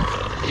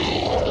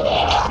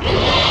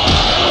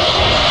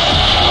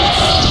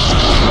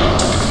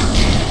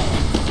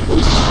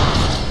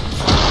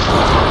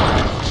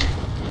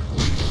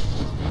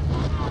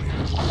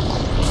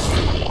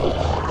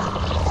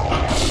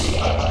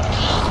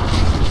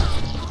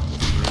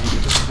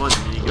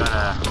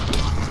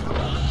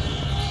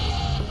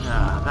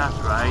 That's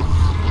right.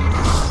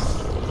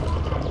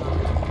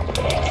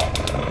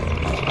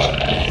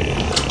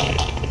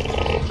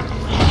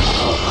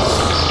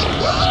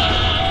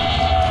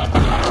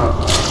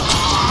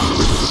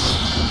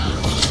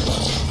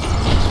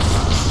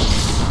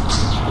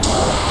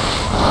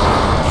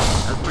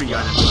 That's pretty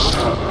good.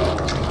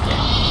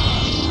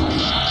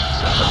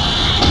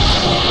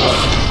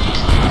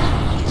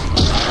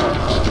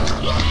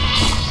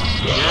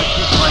 Yeah,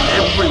 she's flying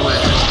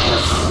everywhere.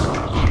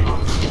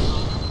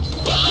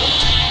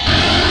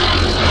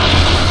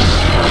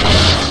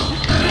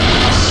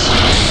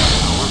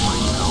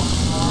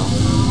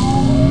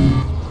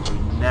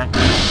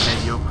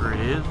 Mediocre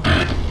is.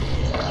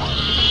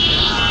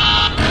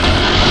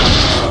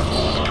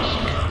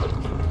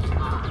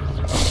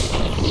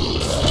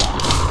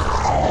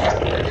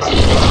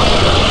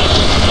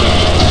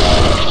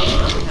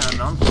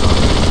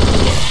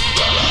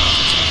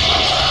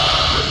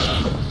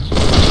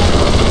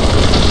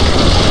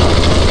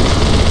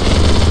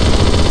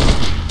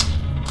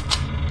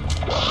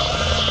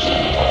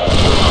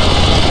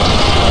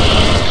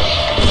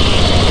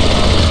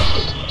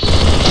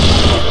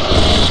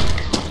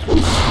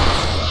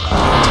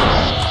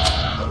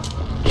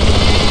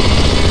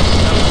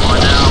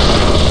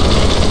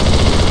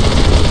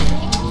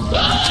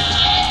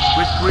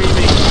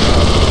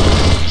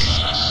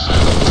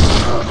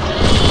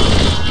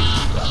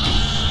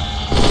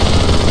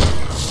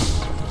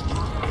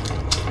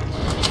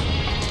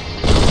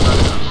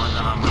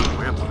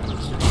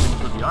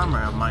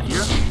 Armor of mine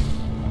here. Is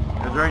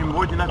there any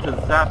more than enough to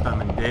zap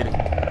him and dead?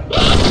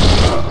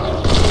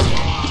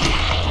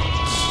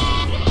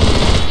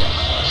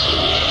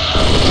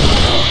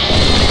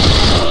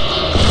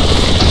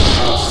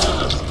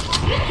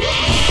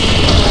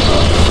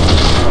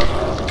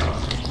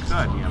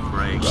 God, you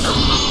break.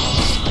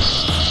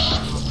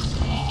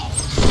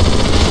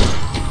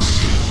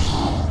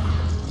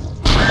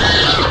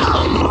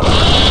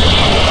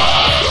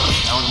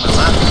 That was my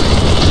last one.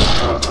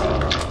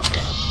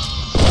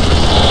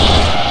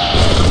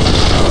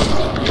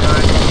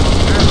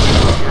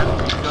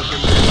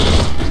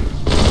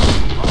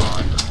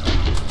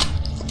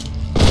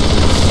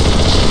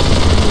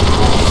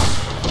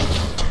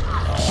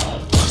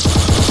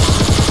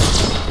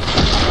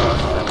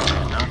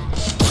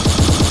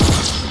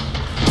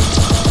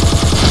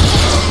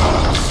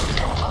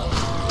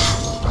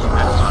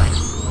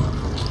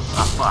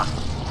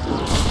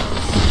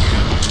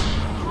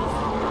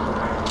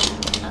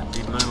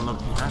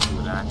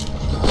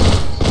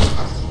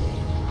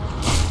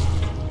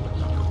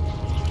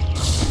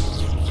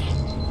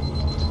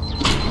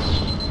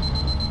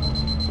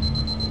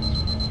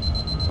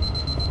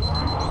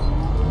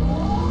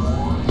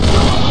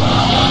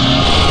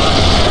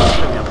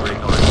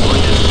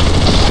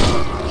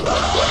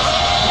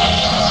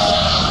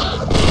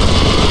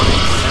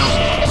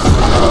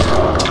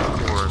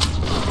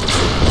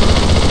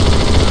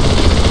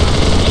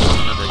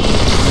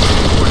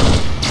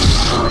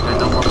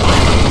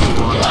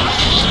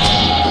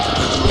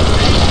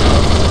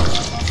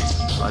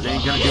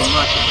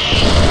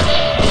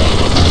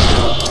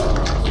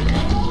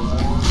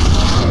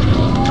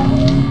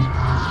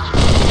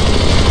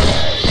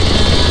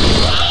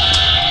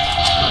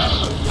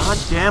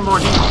 Damn,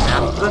 Marty,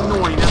 that's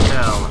annoying as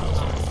hell.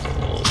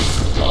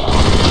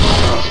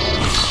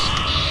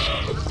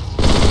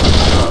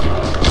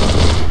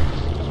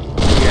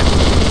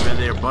 Yeah, and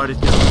their butt is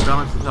just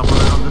balancing itself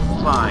on the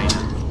spine.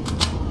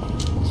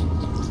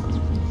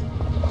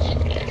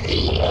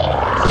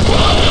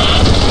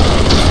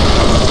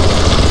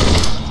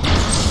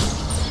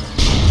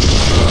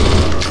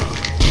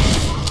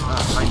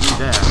 I knew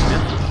that,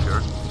 that's for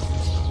sure.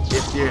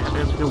 If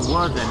there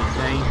was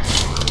anything.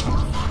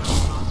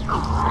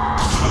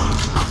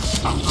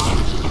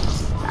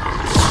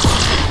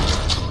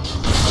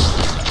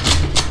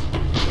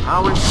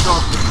 How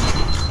insulting.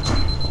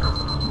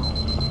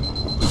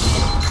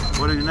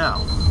 What do you now?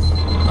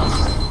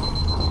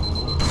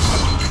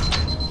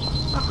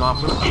 Fuck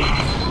off with it.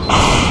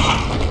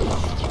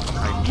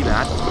 I need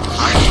that.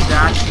 I need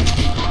that.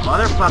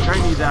 Motherfucker, I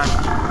need that.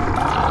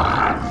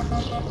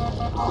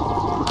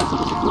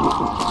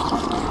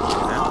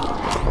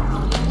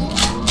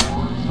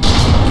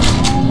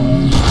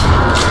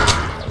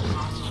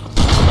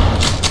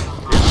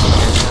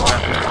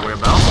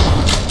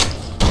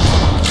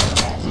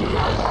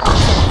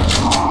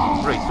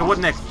 So what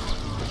next?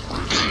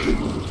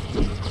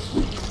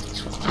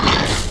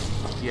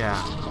 Yeah.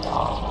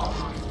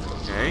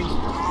 Okay.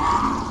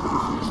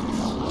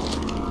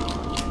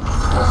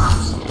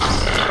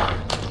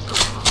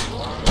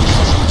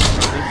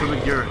 Everything so we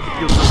your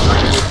skill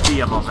will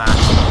be about that.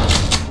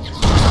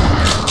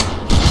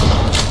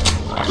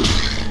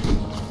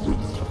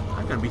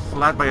 I'm gonna be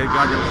slapped by a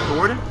goddamn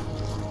sword?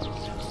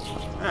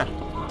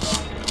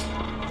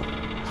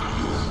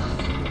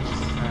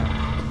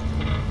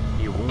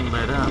 He won't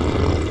let up.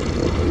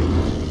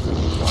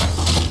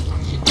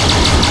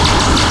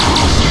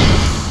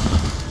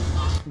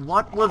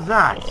 What was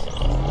that?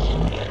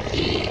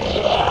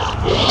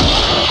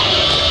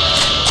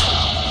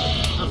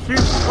 No,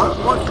 seriously,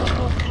 what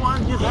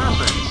just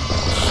happened?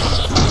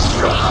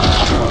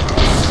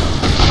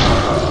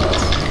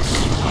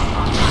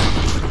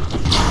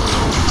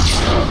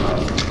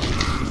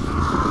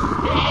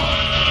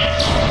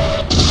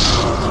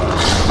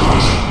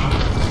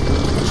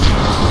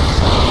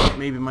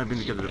 Maybe it might be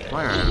because of the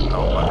fire, I don't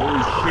know, but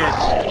holy shit.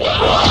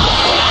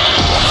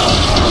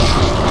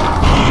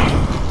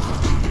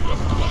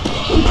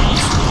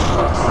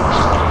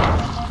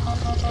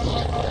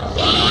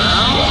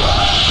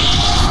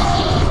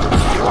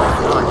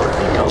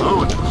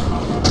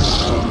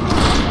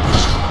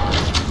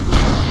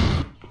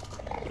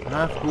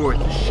 Of course,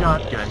 a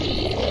shotgun.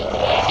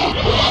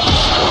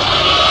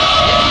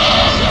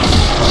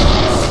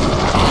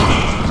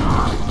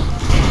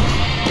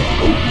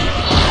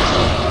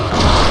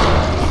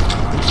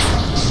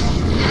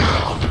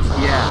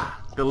 Yeah,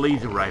 the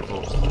laser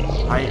rifle.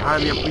 I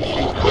highly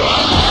appreciate that.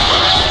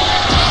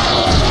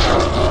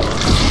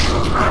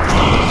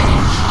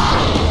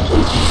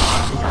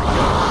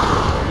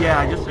 Yeah,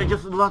 I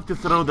just love to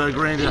throw the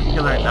grenade at the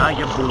killer and I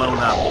get blown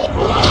up.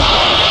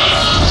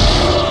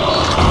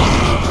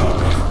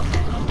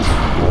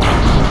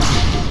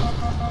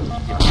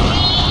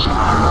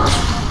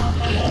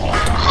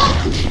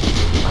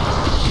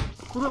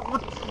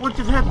 What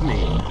just hit me?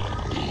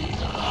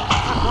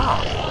 Oh.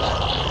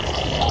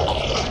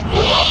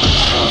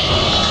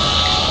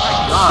 My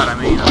God, I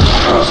mean,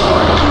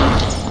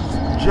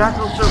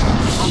 jackals are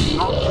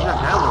knocked to the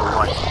hell or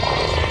what?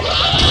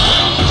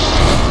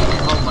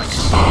 Oh my God.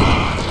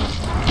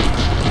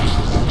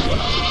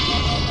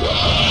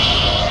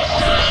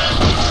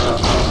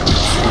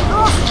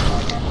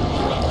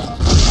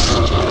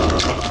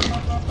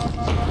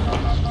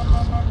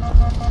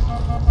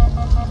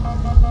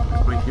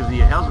 Gives the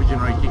health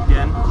regenerate kicked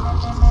in,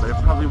 but it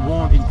probably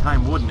won't in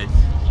time, wouldn't it?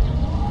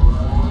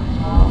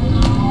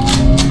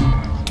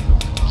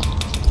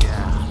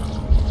 Yeah.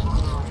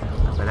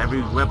 But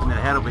every weapon that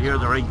I had over here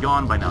is already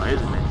gone by now,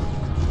 isn't it?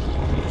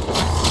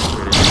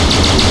 There it is.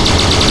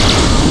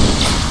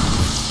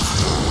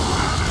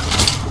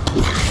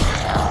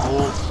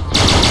 Oh.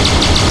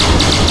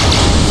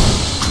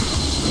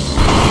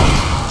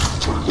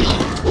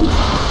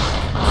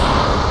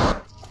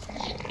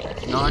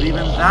 Not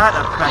even that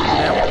affected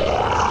him.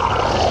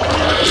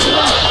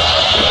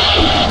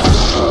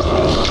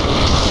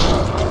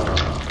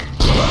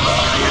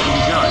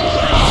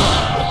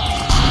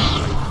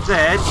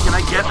 Can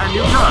I get a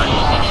new gun?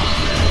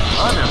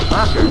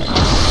 Motherfucker.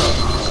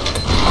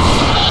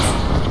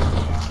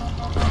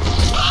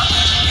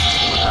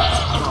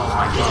 Oh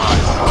my God.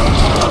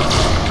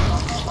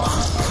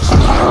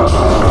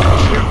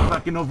 You're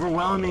fucking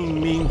overwhelming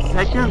me in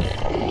seconds.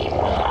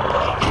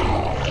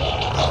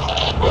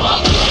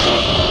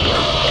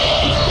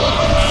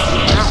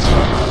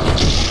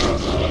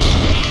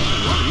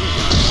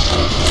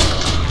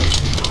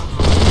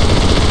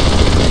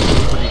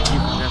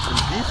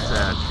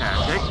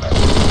 Tactic.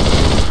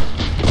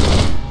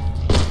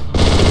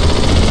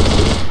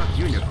 Fuck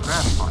you and your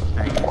crap pot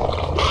thing.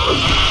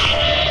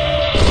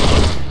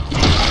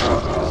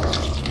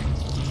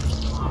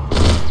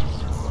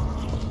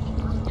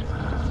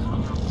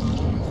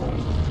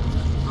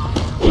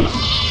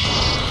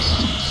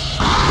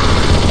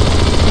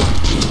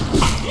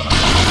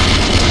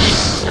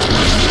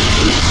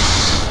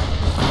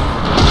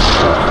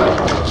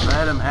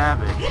 Let him have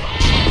it.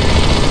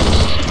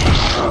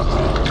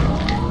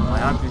 My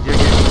oxygen is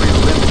pretty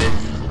limited.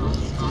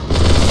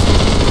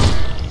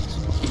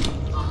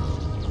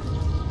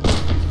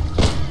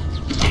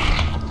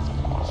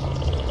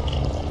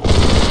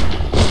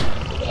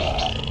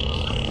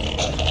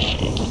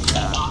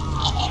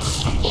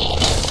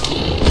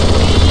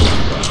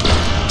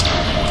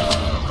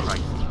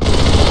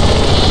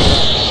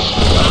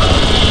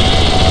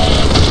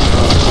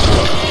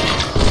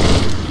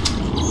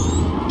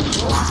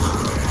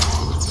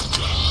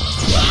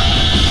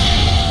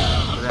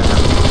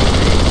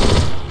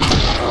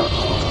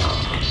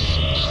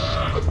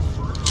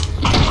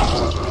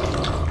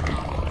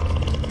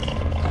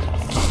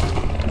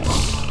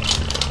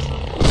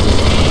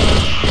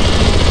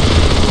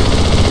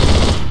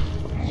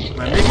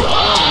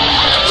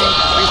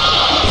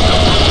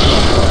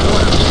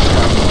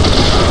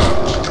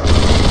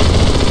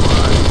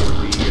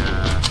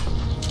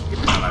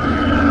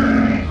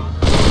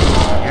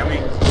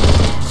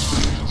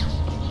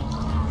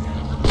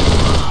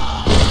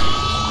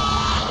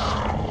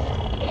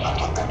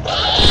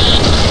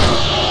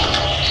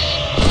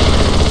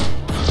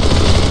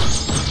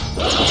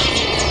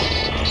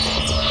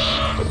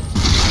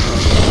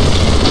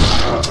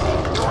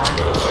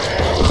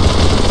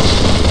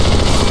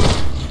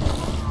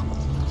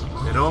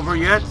 over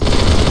yet?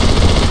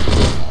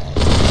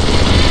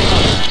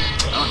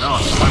 Oh no,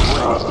 I'm fine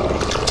with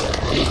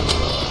it.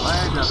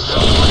 Where the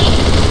hell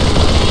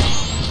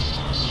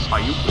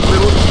are you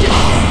little shit?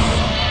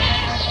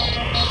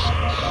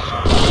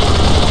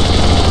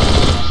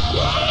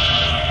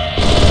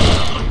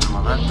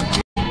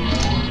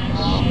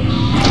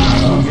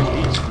 Get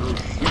these little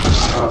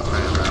shits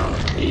right around.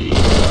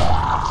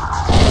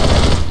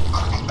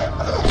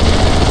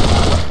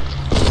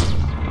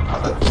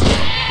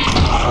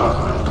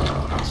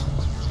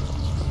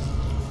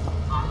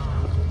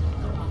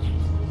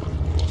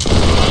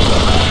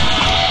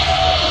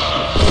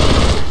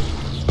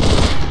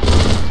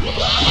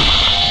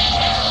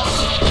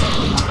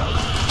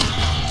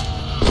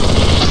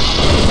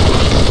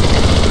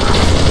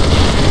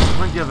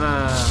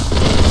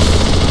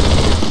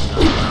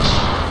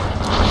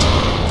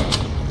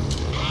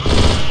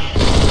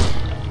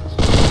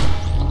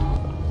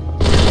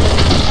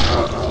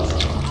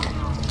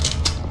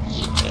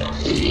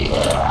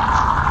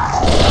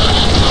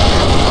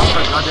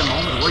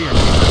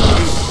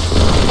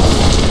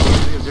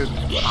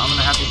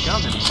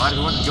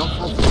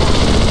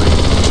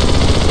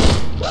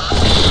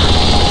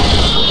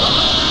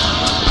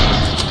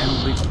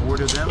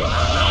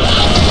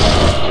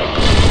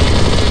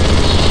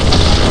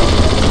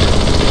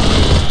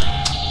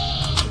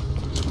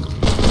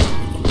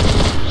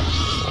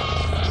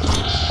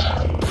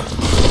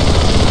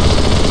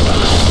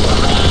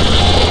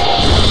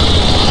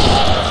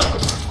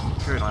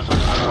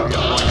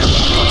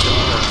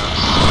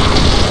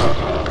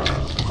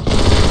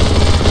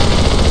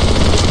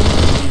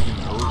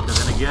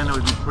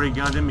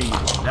 To me.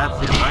 That's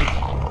it, right?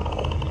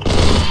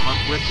 What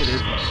with it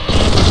is. I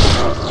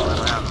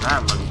don't have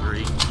that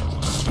luxury.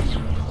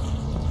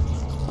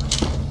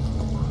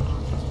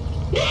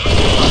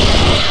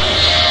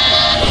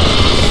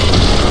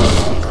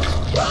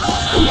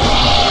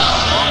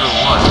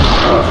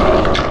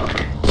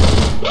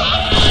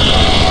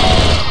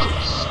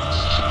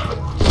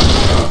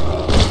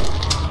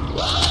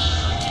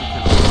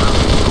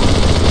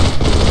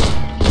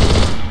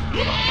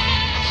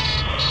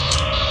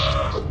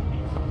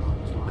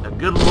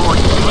 Good lord,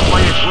 you can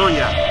play it, will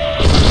ya?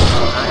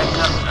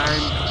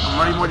 I'm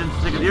already more than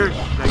sick of yours.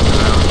 Check it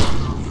out.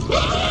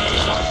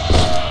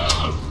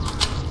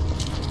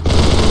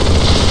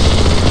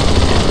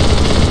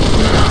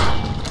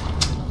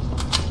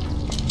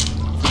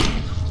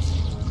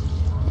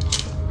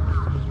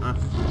 Huh.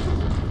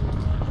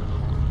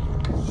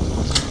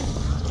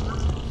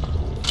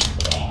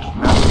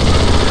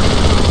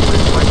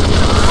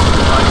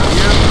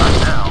 Right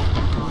now.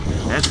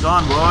 It's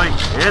on, boy.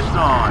 It's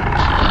on.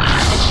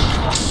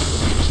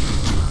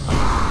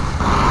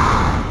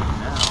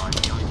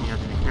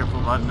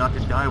 Not to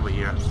die over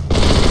here.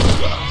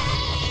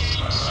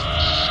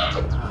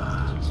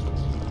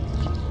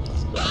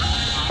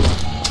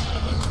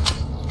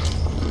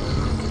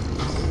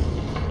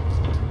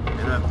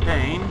 Bit of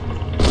pain.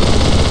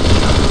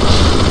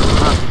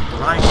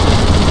 Right.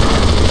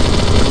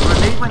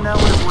 Grenade by now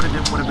would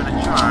have been a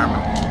charm.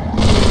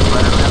 But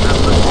I don't have that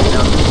much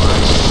down too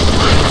much.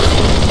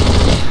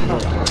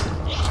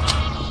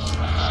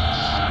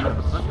 You have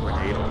a plus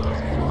grenade.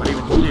 Not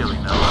even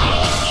stealing now.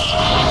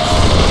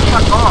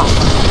 Fuck off!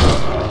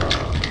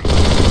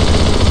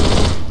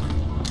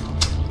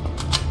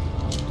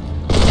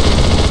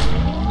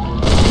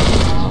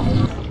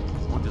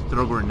 Well, just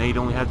throw a grenade,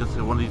 only have just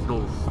one of these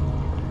little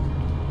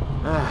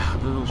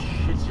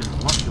shits just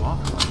block you off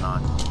and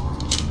whatnot.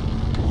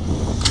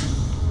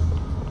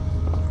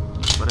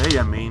 But hey,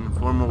 I mean,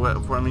 for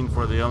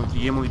the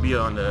game only be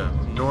on the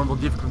normal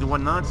difficulty and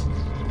whatnot.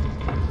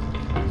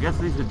 I guess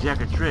at least the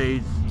Jack of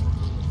Trades,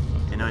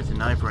 you know, it's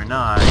an eye for an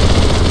eye.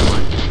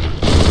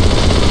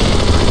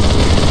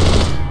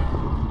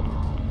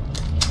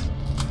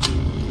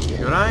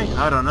 Should I?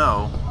 I don't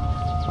know.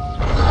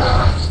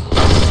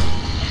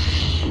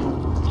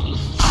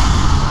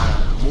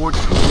 More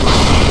tools.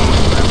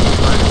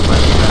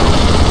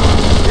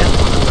 This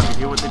one is going to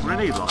deal with the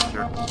grenade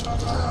launcher.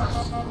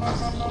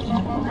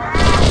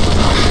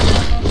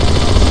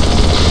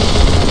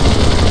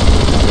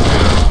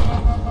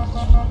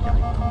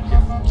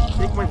 Just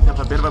take myself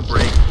a bit of a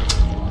break.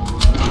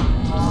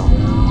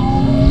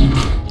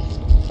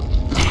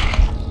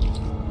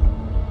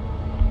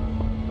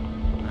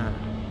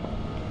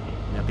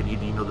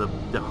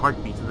 The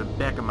heartbeats in the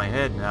back of my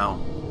head now.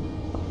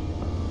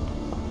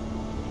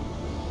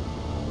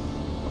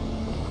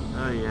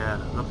 Oh yeah,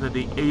 looks like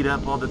they ate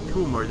up all the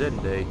tumor,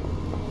 didn't they?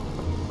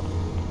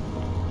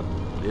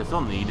 This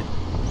I'll need.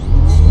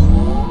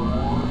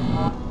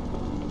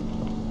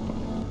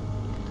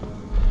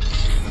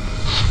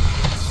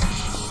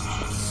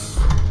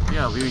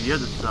 Yeah, I'll leave the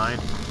other side.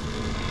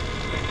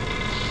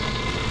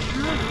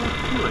 Sure,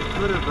 I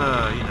could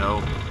have, you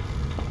know,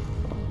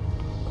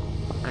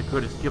 I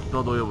could have skipped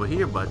all the way over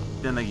here, but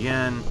then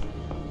again,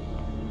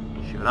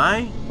 should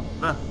I?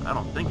 I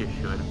don't think I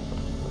should.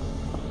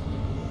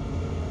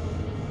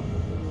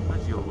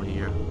 Let's go over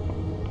here.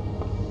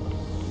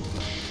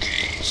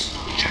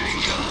 Chapter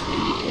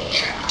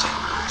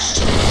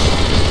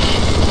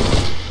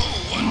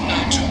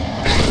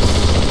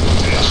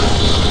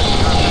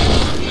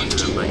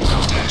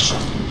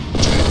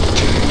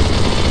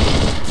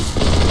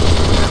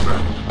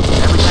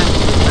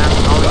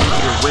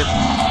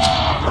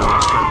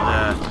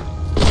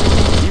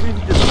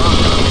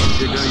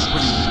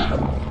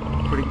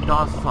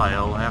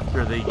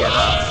they get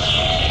up.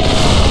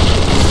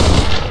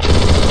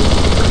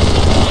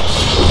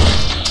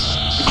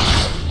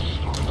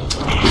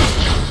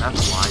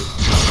 That's why.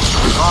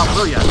 Oh,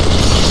 will ya?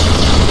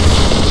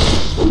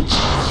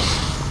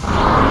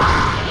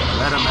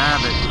 Let him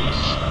have it.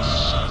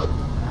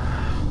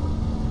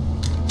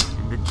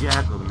 The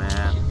jackal,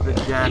 man. The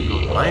jackal.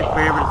 My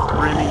favorite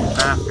screaming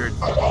bastards.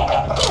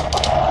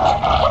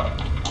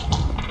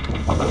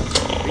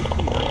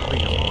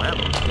 Low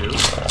ammo too.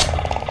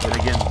 But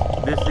again,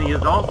 this thing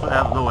is also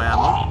has low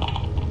ammo.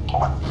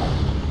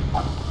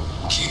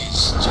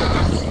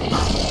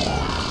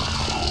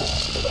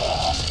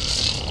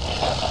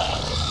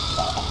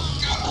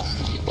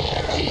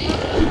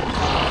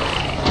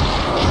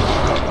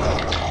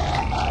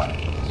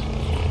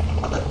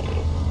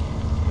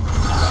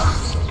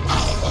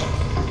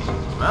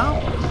 Well,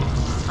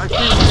 I think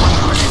one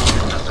grenade is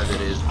enough as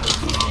it is.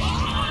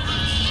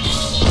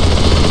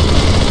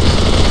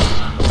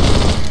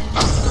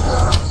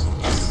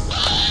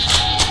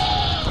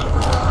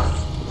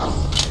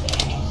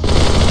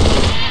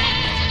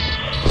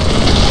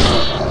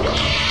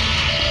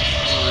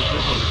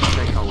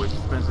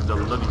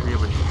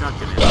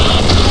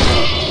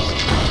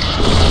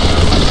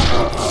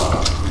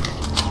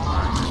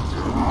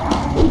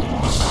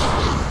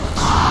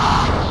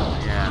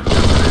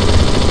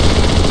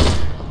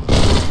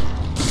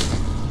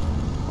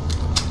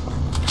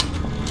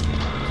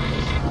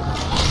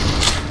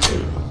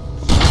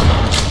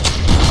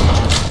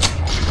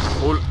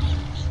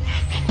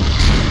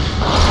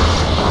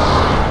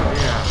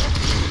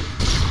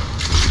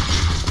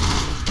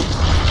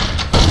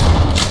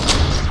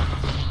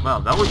 Wow,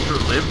 that was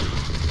short-lived.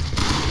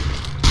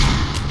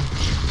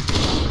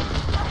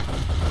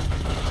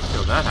 So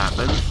that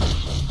happens.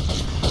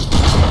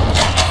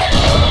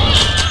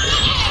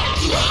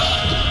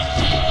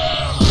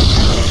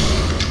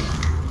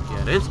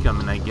 Yeah, it is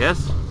coming, I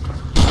guess.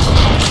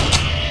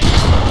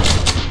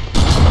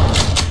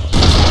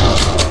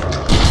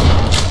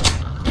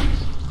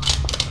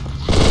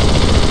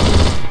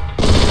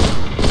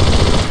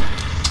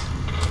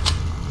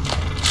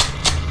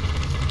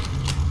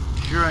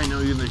 Sure, I know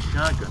using the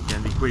shotgun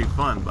can be pretty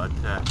fun, but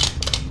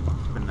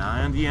keep an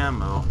eye on the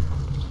ammo.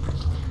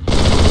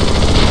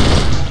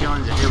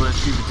 Challenge the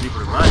SPV3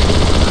 provides,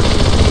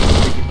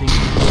 making things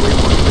way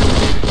more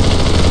limited.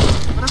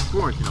 But of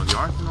course, you know, the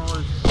arsenal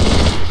is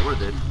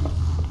worth it.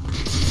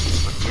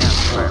 But yeah,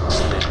 fire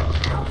with it.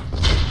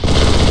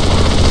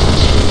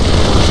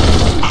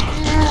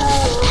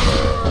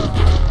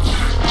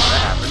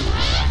 That happened.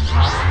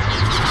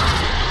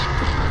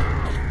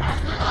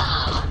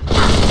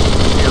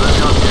 Here, let me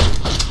help you.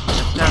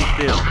 Stand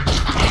still.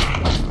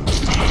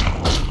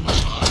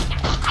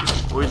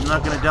 Or he's not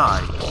gonna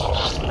die.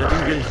 That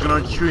thing is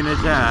gonna chew in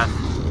his ass.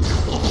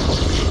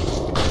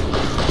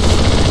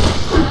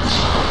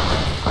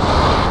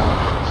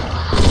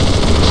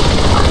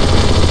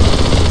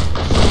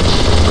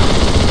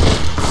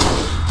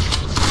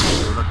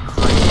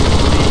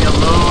 Leave me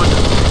alone.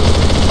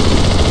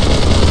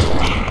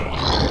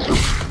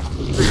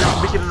 So you're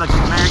gonna make it like a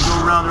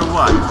merry-go-round or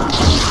what?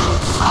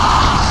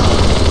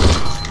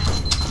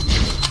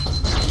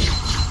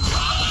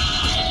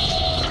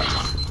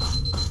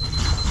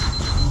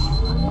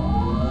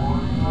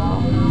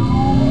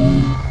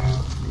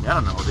 I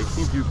don't know, they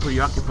seem to be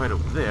preoccupied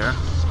over there.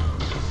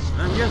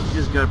 I guess we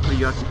just got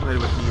preoccupied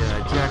with the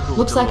jackal.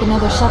 Looks like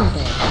another shuttle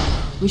bay.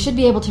 We should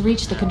be able to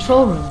reach the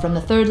control room from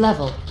the 3rd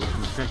level.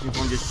 Infecting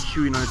from just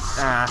chewing on its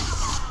ass.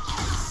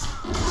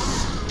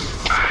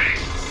 I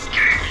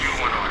gave you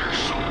an order,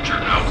 soldier.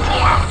 Now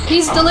pull out.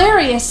 He's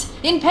delirious!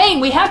 In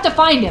pain, we have to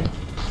find him!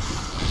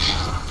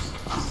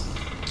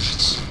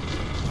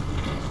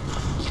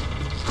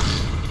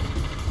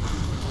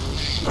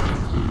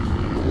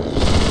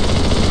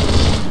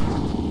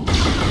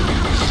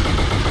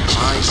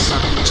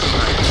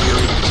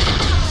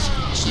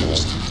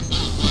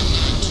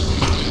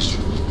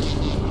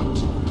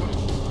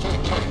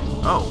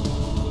 Oh,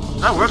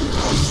 that worked.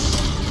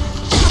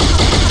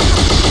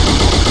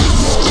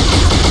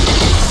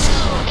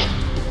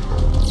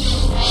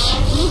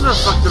 Who the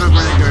fuck did a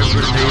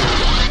grenade?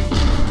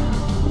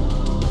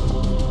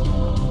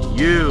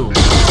 You.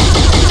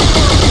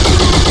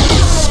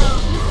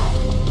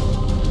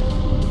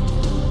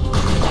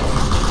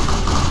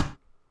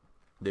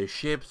 Their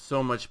ship's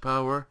so much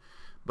power,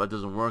 but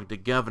doesn't work. The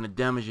government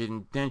damaged it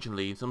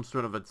intentionally. Some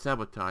sort of a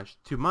sabotage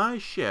to my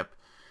ship.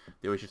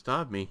 They wish to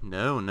stop me.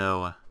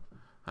 No.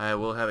 I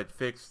will have it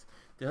fixed.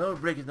 The hull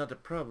break is not the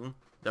problem.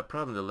 The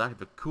problem is the lack of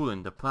the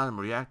coolant. The platinum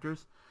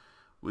reactors.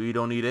 We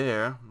don't need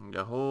air.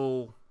 The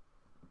hull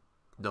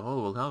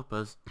will help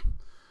us.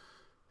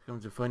 Come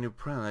to find a new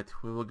planet.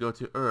 We will go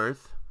to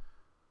Earth.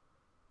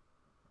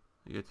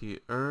 We go to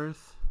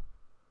Earth.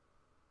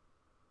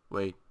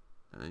 Wait.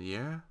 The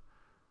air?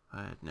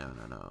 No.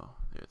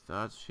 Their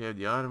thoughts shared.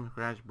 The autumn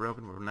crash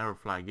broken. We'll never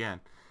fly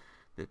again.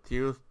 The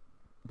tears.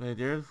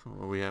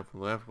 What we have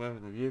left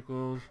in the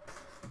vehicles.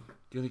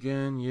 Do it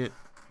again, yet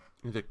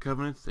the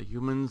covenants, the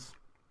humans,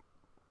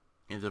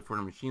 is it for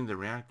the machines, the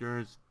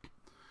reactors,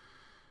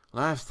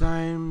 Last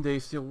time they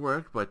still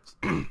work, but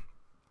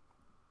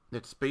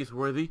that's space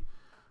worthy.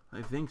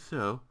 I think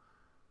so.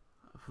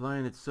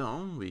 Flying its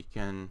own, we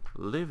can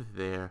live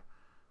there.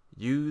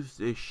 Use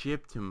this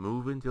ship to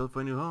move until for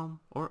a new home.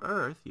 Or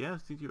Earth,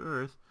 yes, to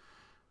Earth.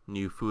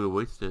 New food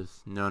awaits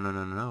us.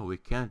 No, we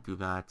can't do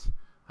that.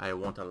 I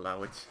won't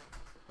allow it.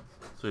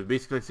 So it's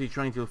basically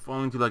trying to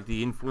fall into like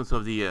the influence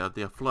of the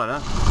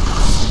flood,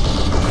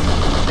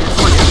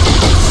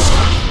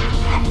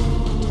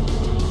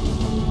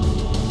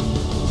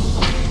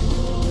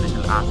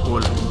 Little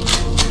asshole.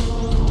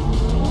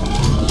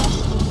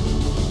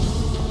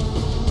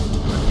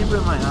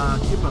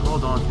 Keep a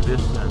hold on to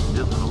this and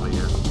this one over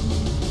here.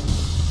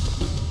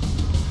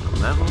 The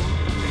level,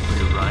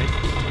 pretty right.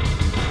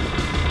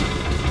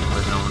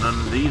 But no, none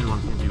of these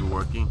ones seem to be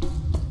working.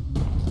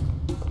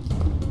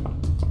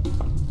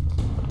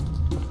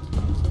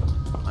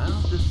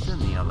 Well, just send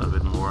me a little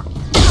bit more.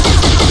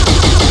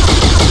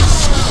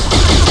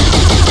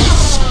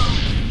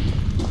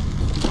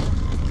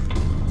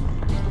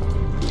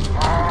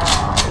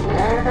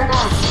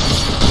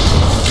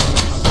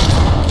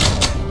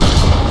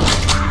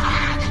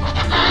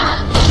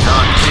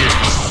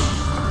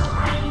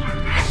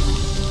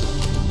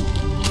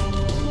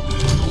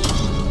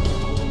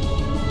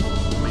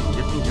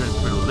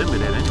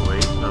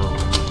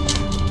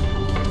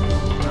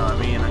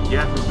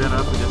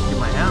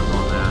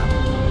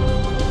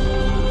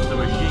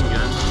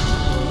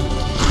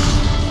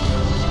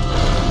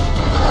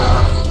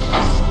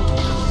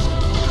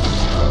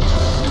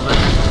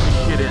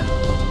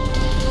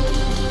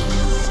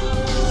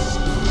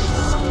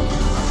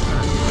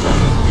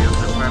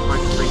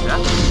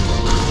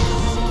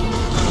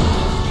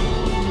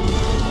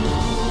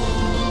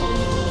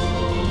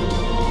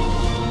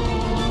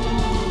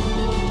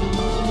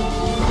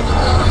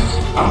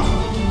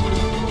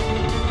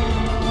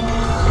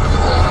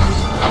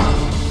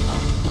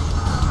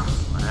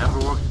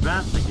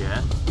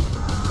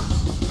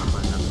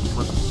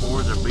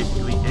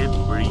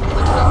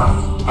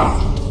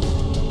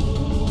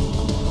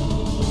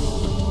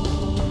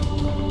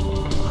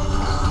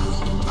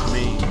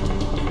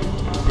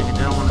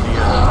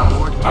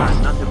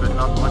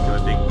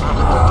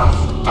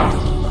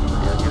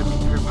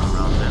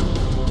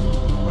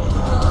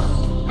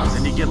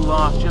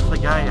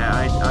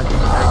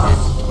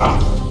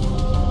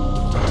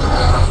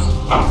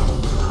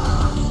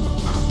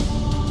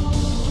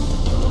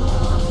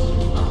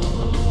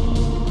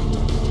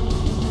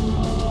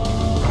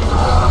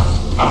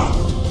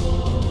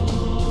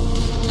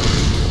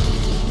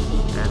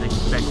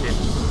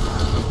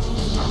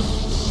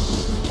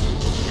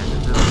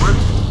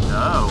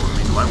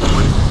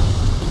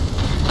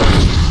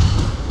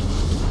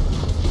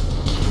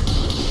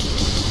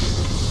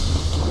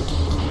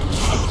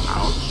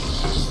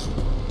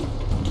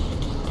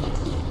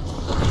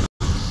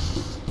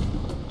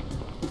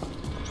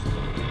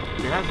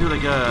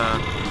 Like a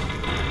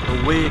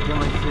way can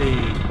I say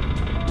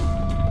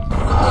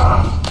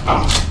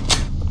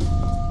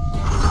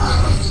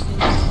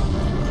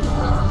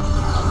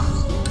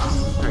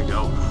there you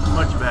go,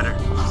 much better.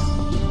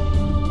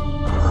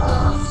 A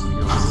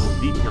little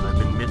detail I've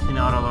been missing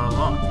out all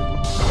along.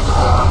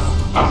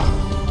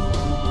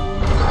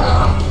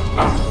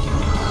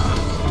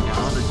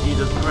 How the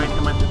Jesus Christ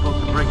am I supposed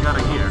to break out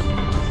of here?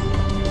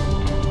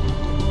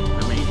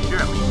 I mean sure,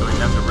 going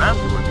down the ramp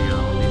would be at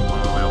least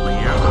one way over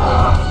here.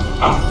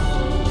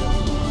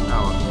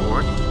 Now, of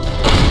course.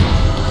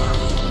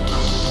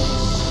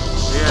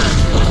 Yeah,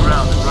 to the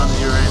ground in front of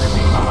your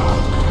enemy.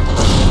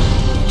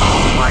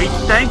 Right,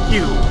 thank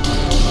you!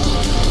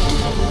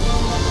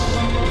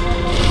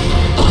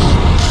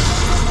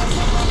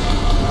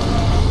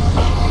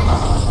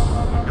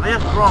 Can I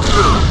just crawl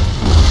through?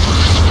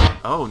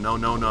 Oh, no.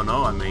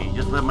 I mean,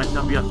 just let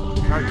myself be a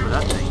charge for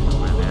that thing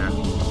over there.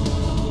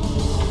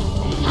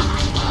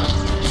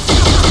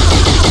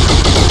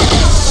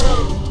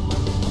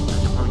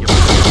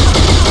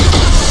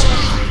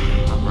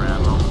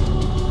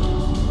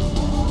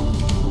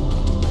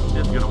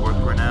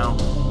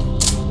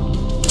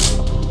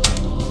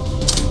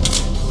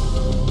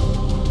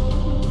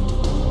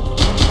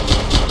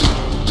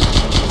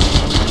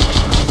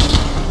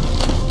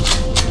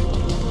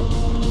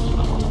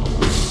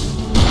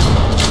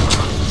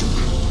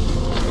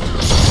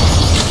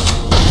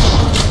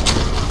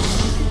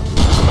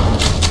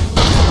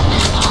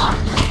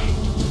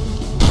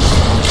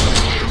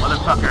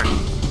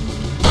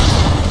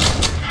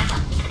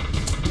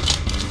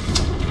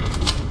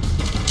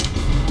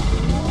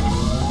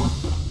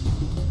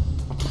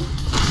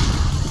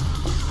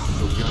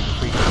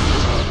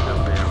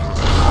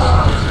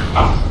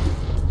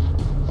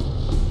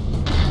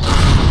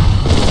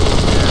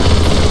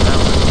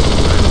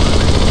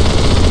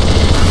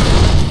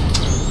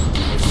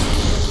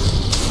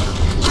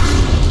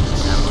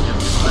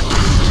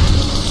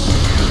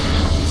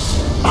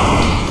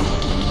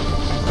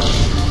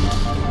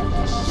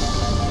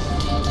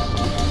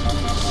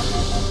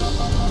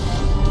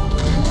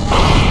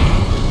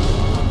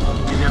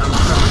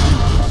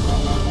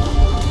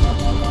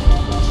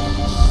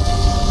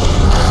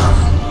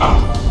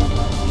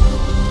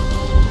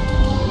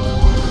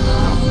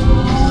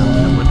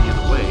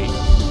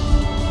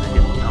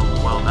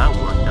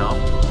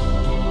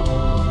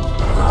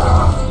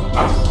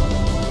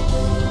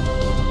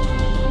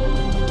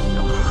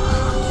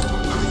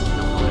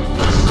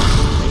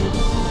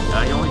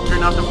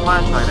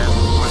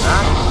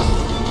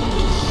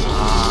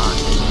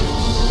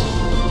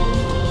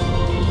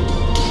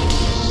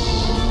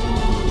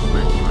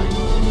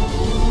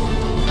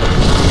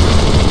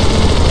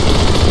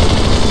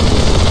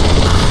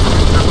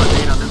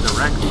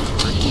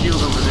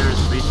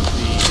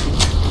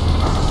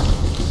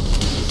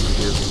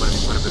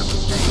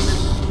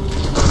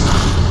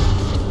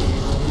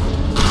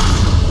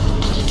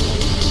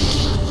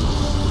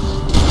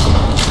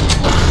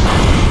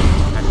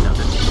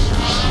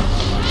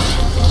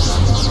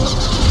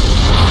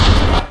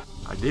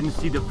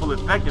 didn't see the full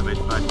effect of it,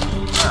 but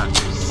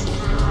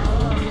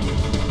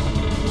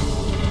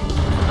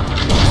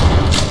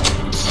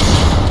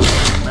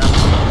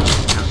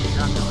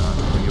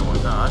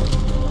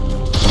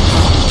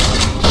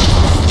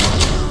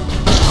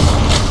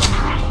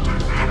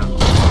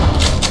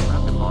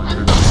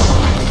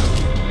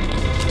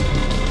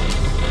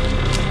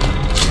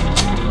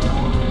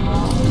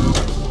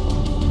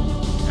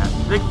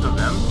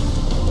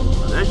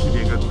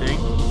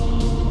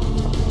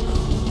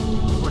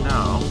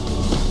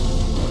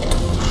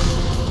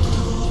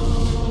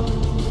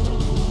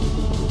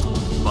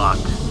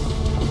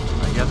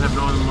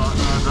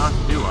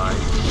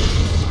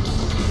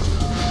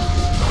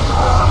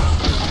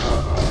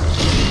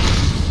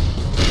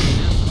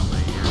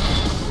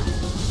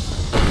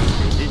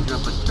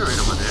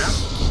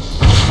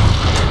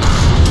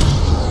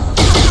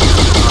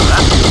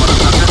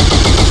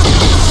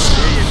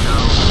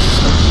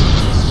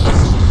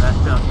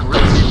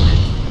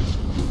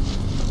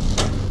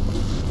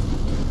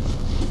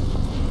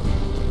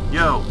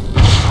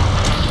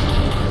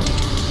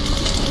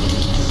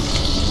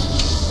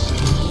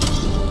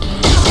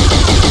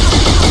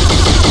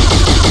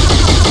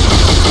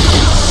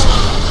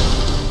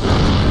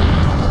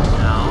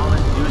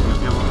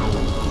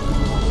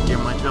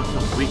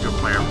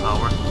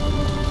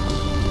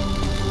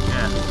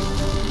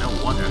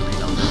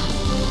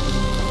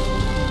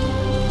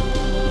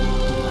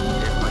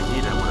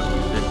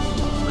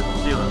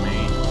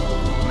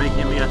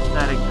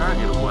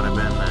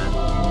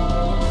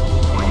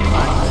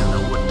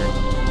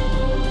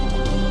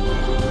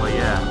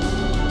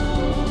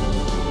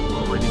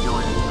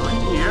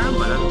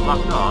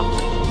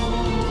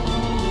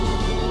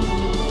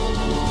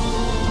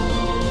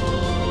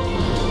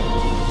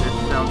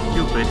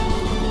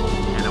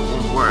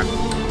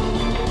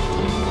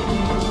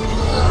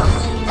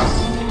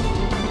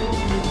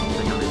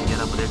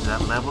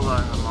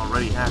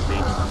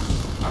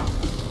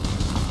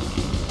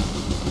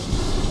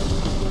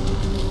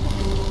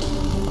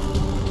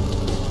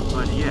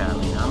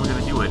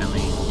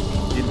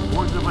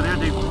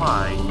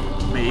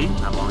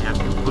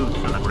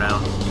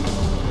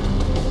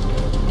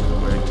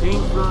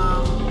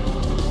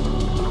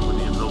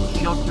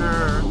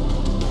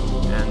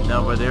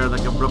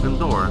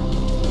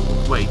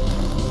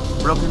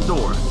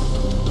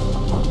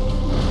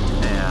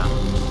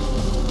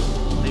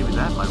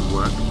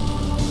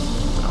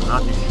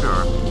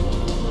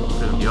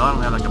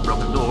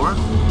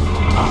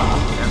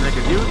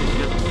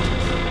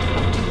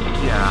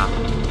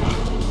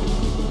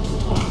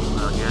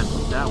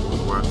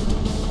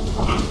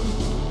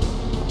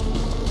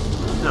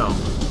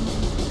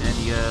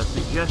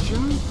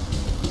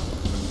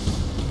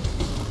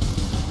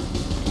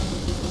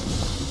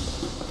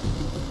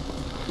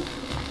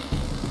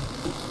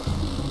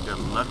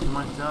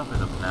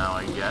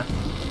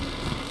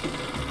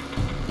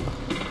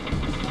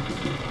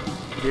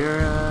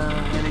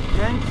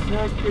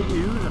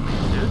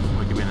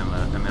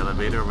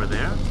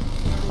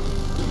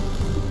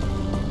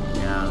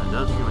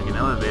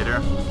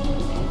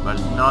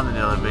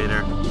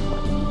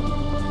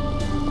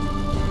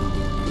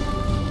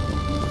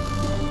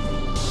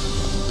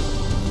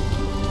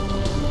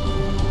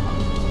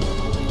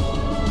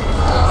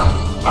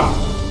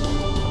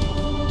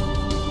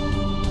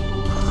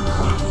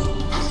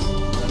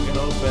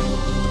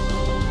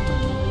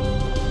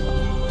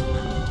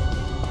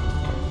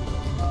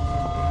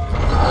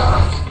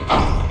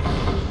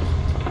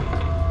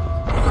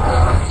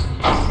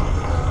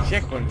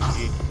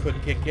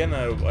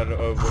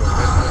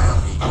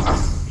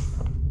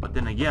but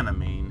then again, I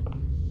mean,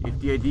 if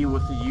the idea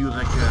was to use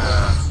like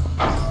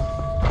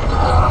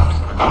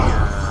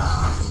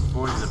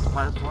for the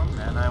platform,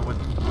 then I would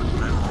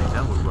think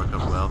that would work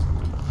out well.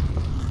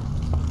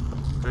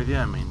 But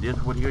yeah, I mean,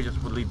 this would here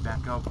just would lead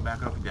back off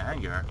the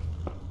hangar.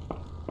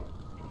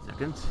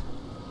 Second,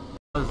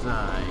 was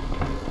I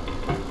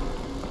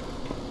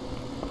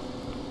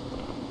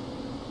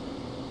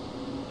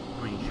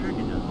mean, sure,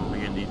 you just over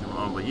here and these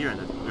over here, and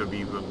this would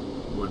be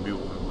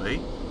one way.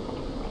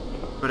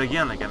 But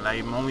again, like,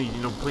 I'm only,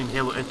 playing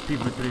Halo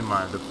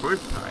SPV3 the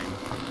first time.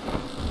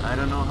 I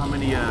don't know how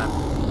many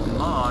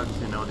mods,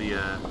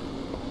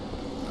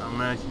 how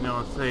much,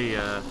 say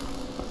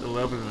the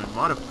level has been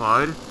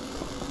modified.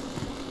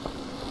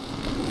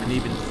 And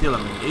even still, I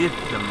mean, if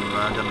the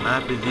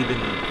map is even,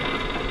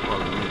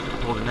 well, it's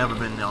supposed never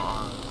been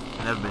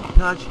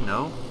touched,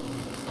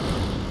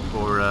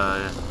 for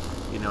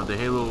the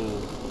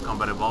Halo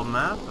Combat Evolved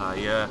map,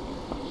 I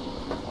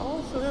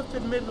also have to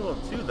admit,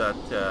 too, that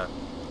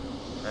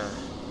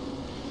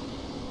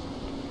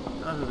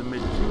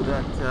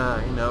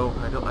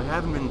I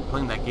haven't been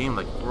playing that game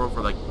for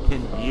over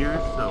 10 years,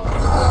 so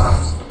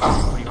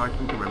it's pretty hard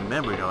for me to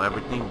remember,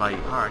 everything by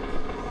heart.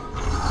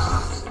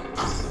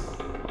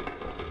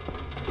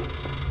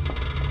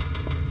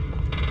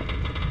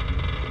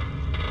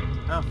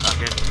 Oh,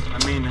 fuck it. I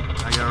mean,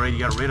 I already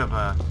got rid of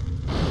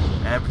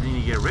everything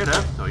you get rid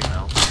of, so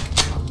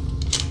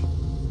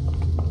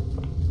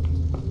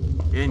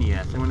And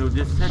yes, I'm gonna do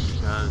this set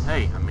because,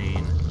 hey, I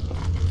mean,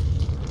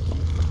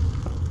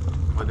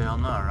 What the hell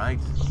not, right?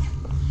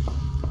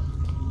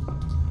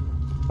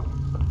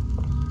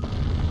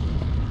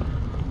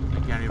 I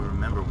can't even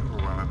remember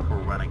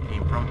where I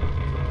came from.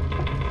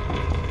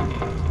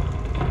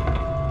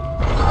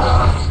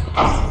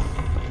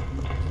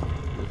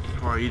 This is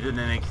far easier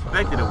than I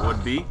expected it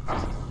would be,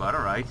 but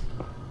alright.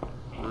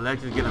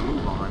 Let's just get a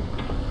move on.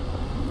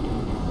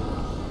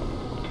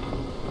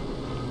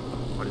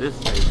 What does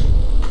this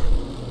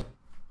say?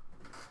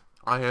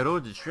 I had all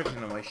the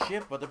discretion on my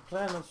ship, but the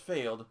plan has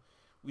failed.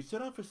 We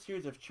set off a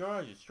series of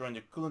charges, throwing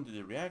the coolant to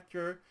the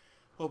reactor,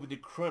 hoping to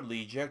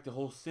crudely eject the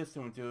whole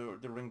system into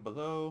the ring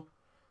below.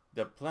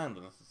 The plan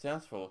was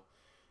unsuccessful.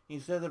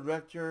 Instead, the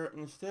reactor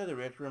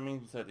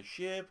remains inside the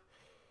ship.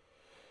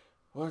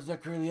 Was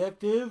that currently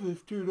active?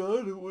 If turned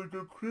on, it was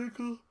not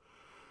critical.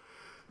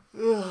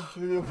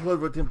 The flood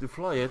will attempt to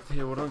fly it.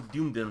 They will not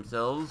doom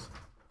themselves.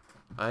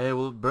 It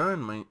will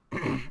burn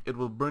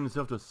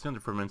itself to a center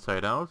from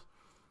inside out,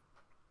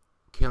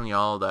 killing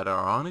all that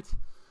are on it.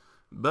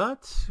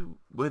 But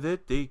with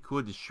it, they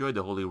could destroy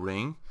the holy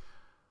ring.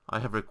 I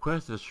have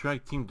requested the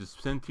strike team to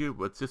send here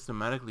would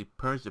systematically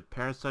purge the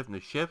parasite from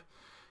the ship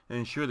and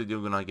ensure that they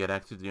will not get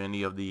access to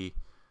any of the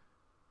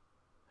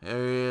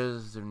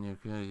areas.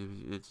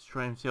 It's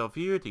try himself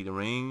here, take the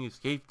ring,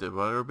 escape the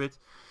orbit.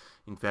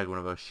 In fact, one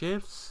of our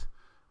ships.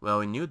 Well,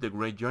 we knew the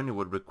great journey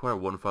would require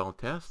one final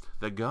test.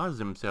 The gods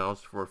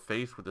themselves were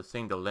faced with the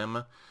same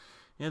dilemma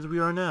as we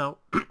are now.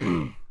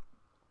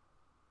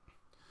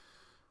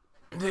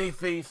 They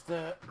faced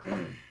God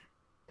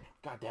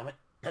damn it,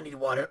 I need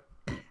water.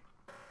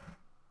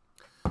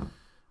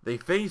 They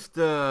faced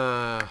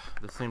the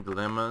same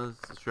dilemmas,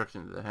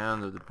 destruction at the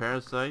hand of the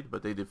parasite,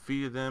 but they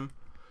defeated them.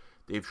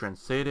 They've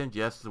transcended,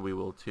 yes, we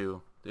will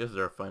too. This is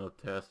our final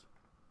test.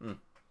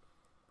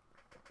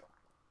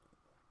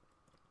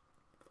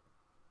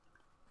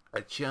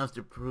 A chance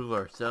to prove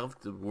ourselves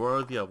to be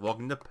worthy of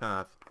walking the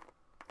path.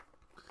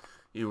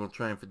 You will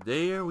triumph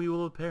today, or we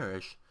will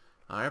perish.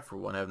 I, for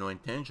one, have no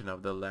intention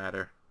of the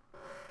latter.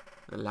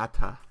 The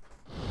latter.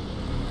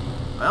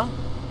 Well,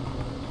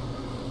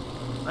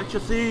 let's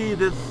just see.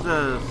 This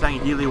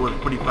Sangheili was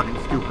pretty fucking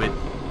stupid.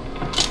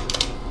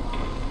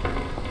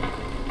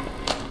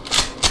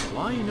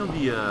 Well, you know,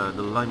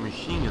 the light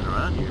machine gun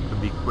around here could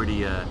be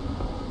pretty,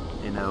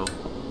 you know,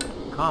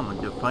 common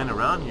to find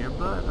around here,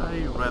 but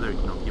I'd rather,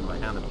 you know, keep my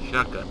hand on the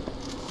shotgun.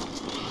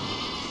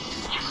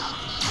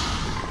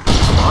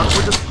 On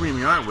with the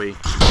screaming, aren't we?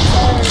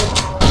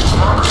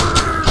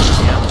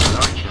 Yeah,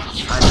 aren't you?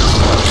 I know.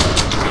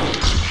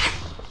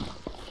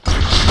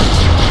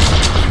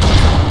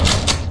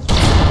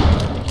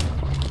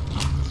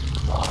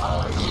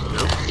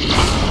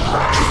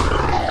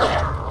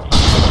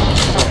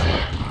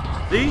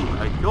 See?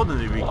 I told them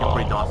to be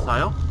pretty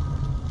docile.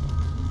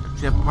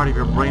 Except part of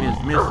your brain is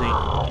missing.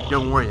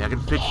 Don't worry, I can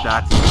fix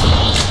that.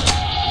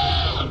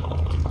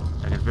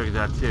 I can fix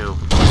that too.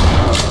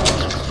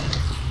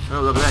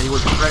 Oh, look at that. It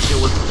was a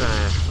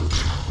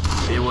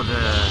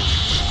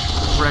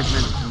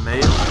pregnant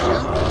male.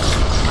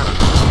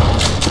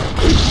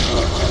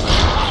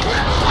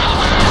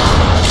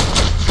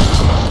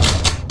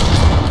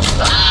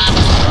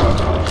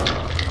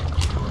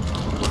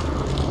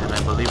 And I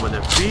believe with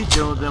their feet,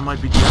 there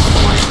might be just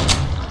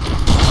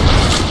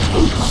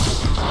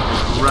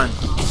runs.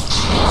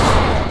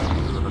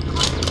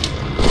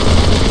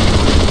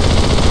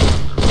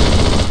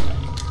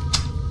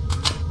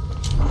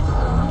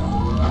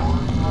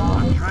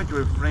 I'm trying to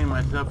refrain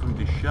myself from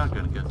the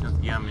shotgun because since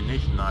the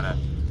ammunition not as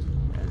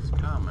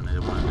common as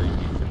one they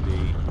used to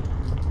be.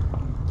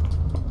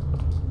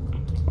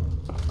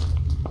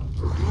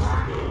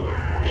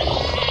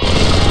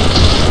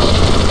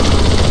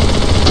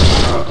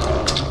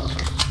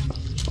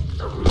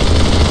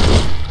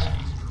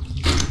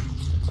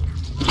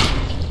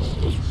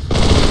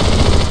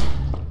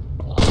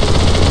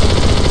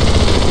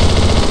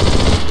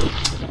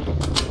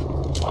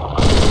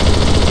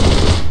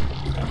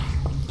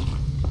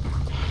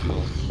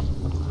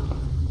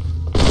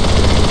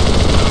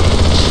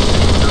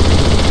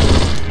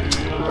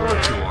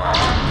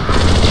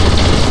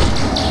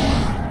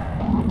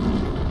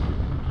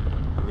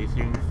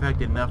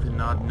 Enough to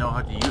not know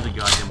how to use a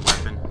goddamn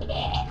weapon.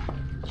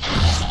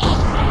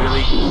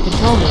 Really? The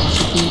control room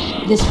should be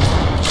this way.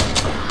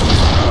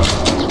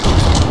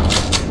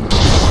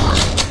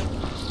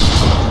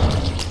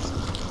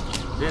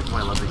 That's why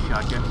I love the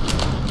shotgun.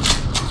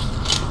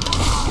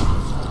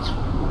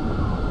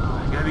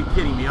 You gotta be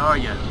kidding me, are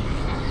ya?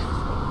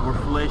 More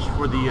flesh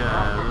for the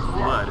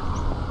flood.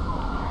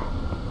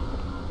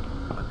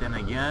 But then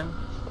again,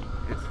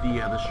 it's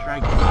the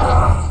strike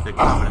team, the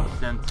Covenant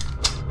sent.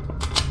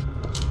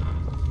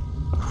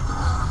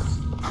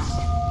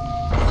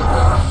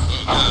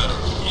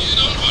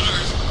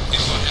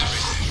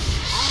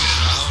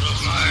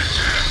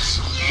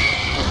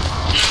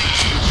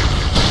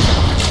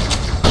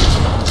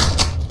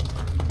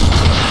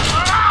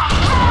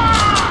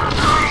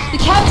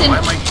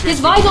 His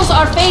vitals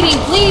are fading.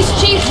 Please,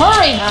 Chief,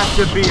 hurry! Has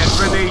to be a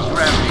grenade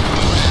gravity.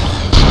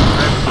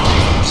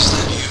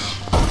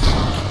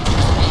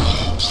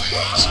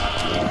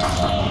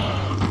 I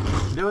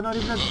but not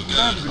even a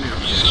bad grenade.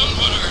 You don't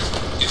want her.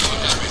 You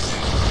want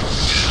everything.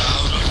 Get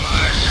out of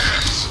my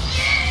hands.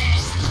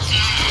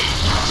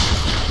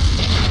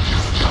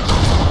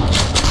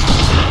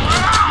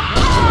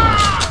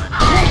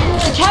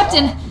 The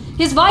captain!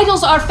 His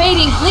vitals are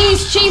fading.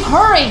 Please, Chief,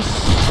 hurry! Is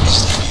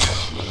that you?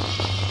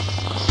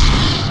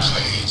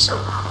 Please,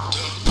 don't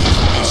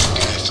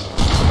forget.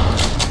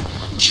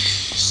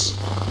 Jeez.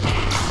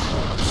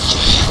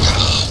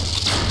 Jacob.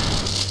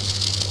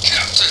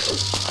 Captain.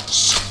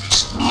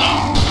 Service now.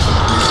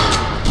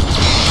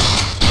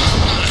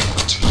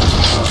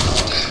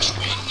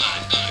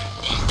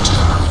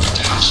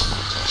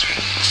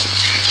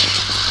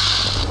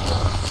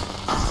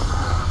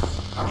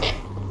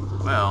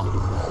 192-19912-. Well,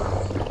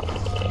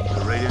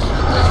 the radio seems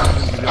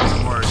to be a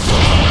little more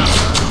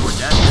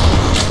damage.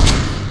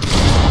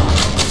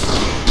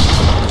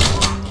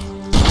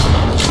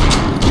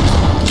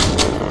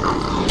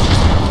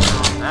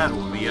 That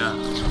will be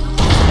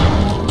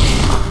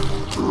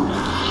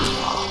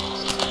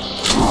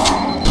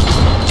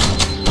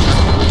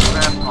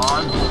strap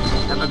on.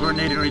 Have a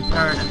grenade in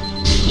return.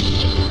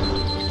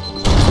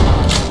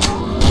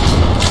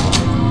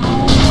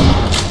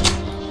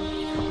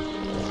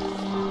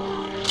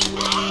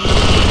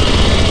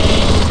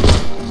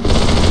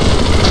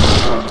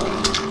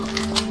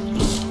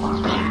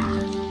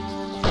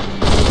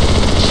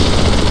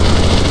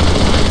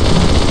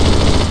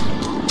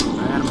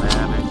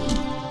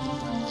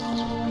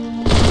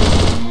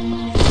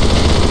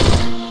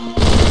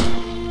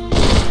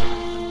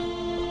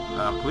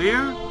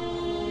 Clear?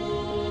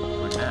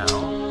 For now,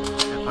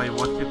 if I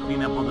was to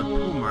clean up all the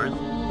tumors,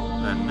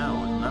 then no,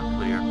 it's not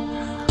clear.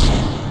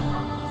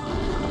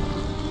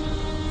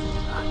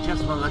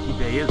 Just my lucky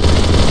day, isn't it?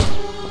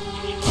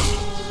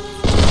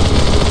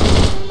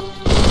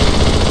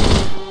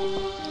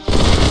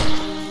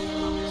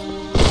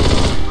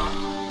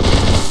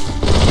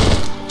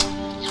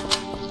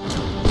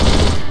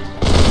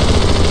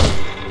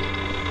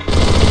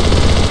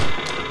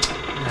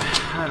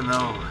 I don't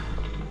know.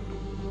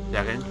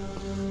 Second.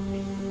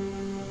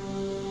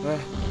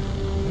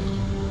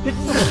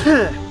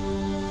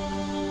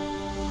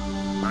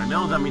 I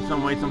know that means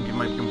some way some people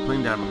might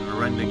complain that I'm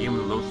running the game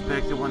with low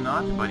specs and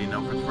whatnot, but you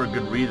know, for a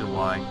good reason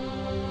why.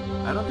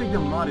 I don't think the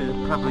mod is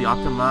properly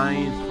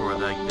optimized for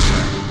like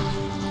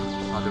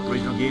how the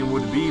original game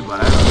would be,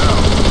 but I don't know.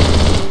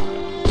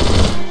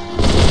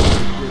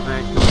 If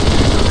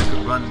I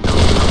could run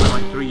those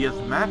like 3 years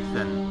max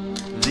and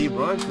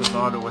ZBrush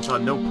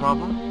without no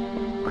problem,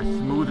 or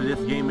smooth as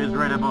this game is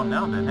right about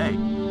now, then hey,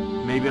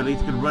 maybe at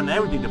least could run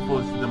everything to full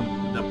of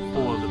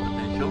the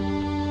potential.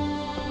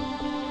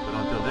 But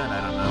until then, I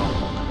don't know.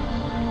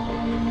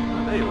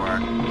 Oh, there you are.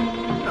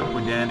 Up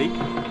with Dandy.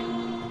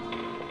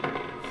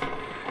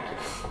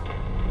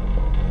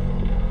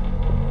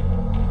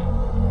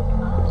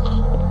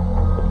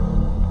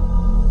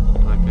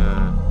 Like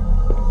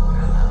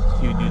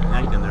two dudes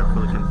next and they're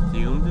fully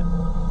consumed.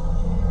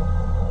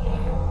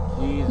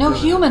 Jeez, No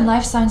human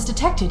life signs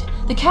detected.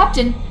 The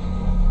captain,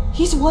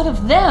 he's one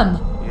of them.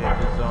 Yeah,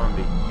 it's a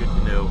zombie. Good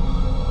to know.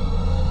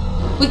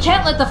 We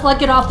can't let the flood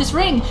get off this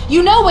ring.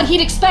 You know what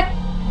he'd expect.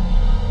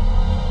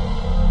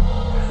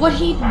 What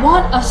he'd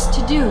want us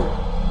to do.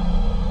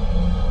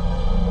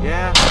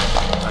 Yeah,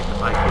 like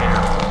if I care.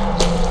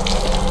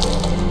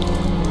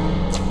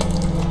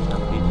 I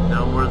need to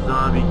know where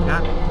zombie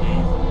captain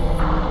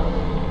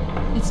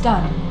is. It's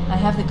done. I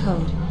have the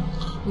code.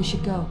 We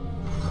should go.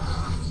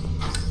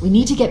 We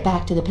need to get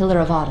back to the Pillar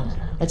of Autumn.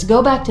 Let's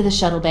go back to the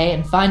shuttle bay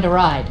and find a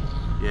ride.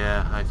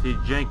 Yeah, I see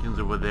Jenkins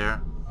over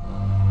there.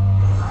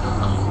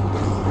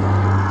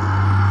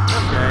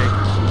 Okay.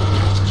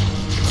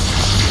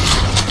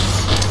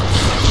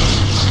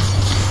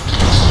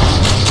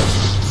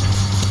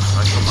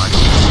 Alright, come on.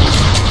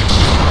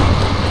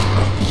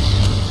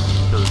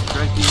 So the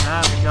strength you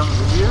have comes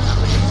from here?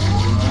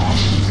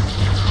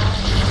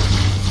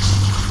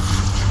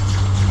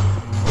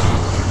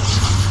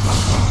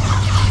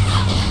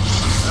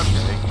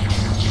 Okay.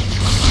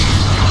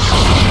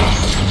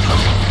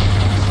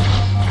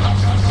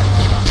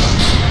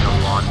 Go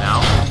on now.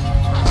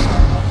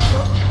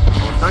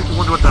 I'm starting to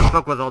wonder what the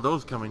fuck was all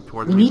those coming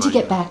towards me. We need to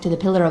get back to the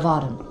Pillar of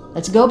Autumn.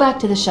 Let's go back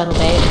to the shuttle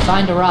bay and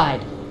find a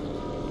ride.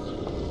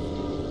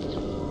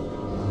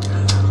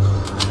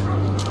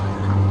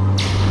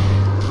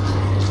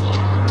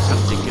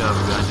 Just think of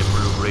behind the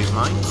blue grave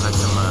mine. Let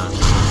them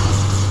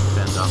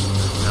stand up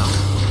now.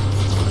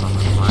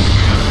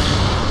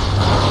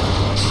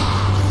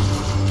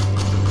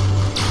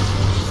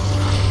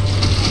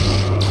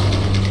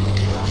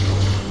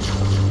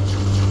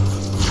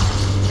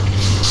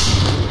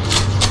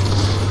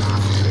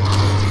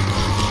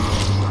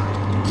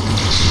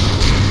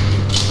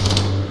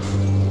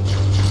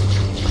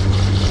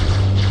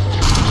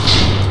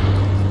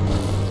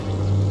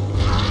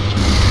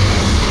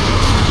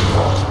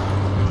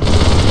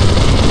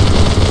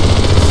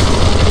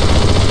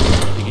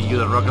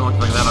 Rocket looks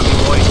like that on me,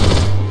 boy.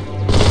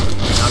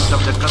 Now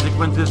accept the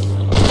consequences. I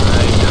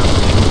don't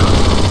think so.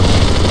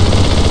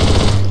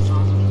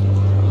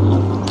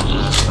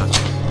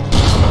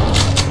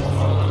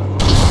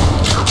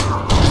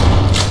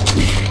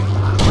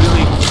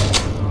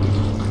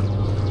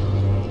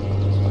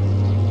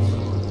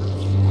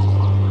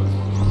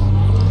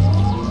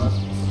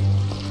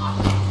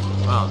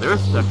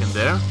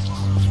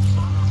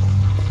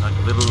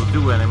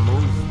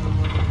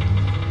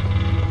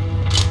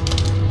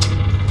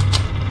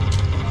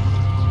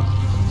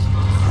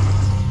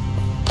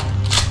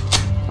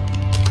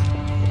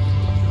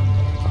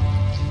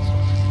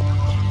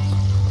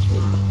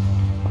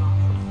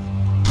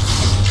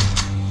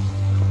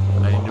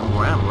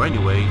 anymore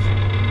anyways.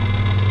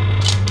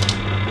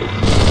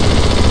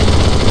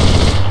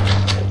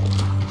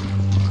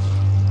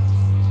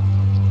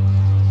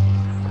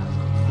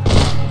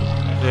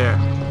 There.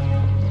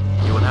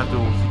 You won't have to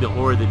see the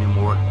horde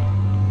anymore.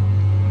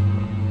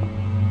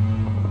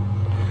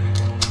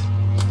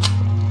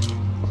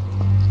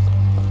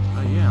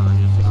 Oh yeah, let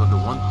me just take a look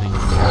at one thing here.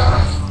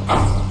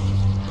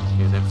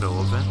 Okay, that's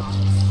open.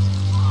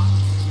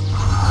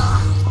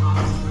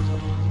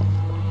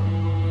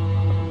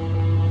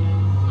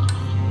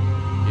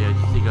 Yeah,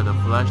 just take out the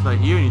flashlight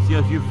here and you see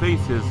a few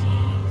faces.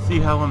 See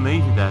how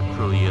amazing that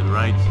truly is,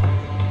 right?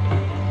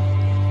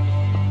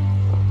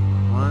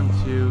 1,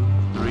 2,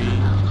 3.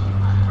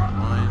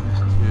 1,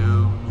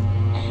 2.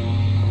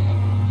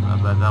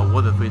 But that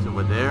was a face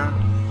over there.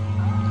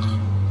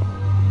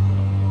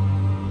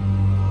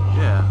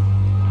 Yeah,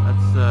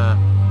 that's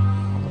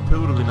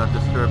totally not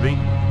disturbing.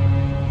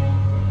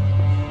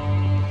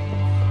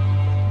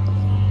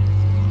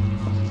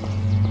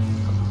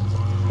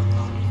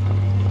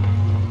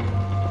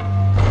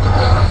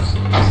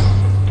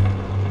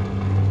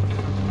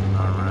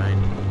 Alright.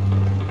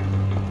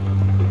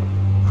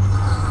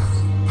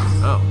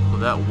 Oh, so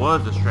that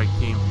was the strike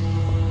team.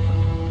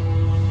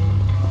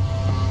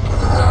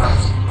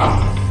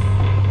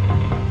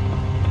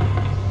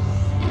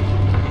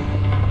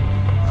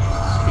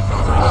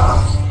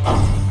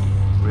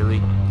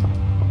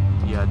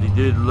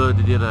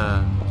 They did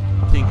a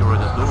tinker with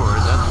the door,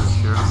 that's for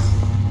sure.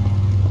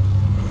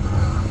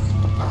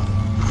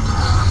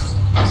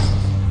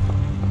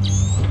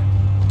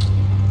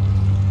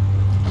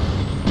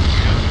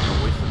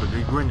 Wasted a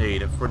good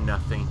grenade for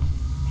nothing.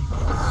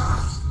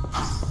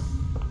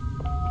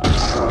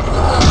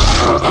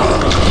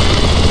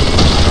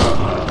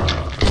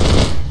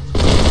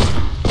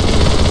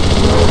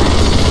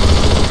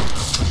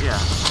 Yeah,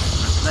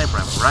 I'm a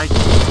sniper, right?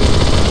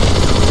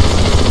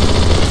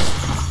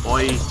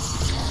 Boy.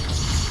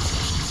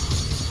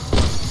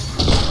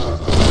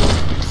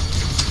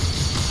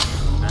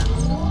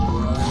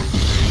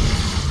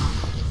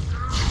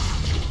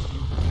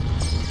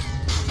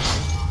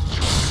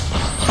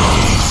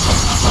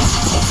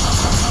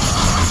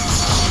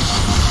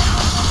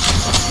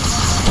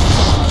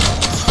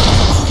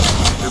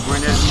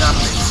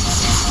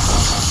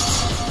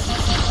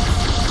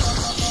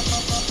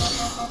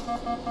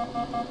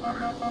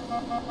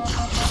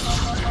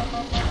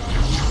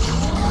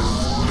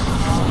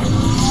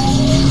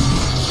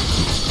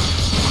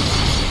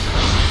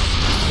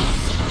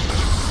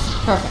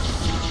 Perfect.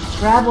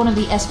 Grab one of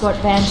the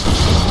escort banshees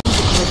and use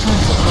it to return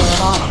to the Flare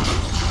of Autumn.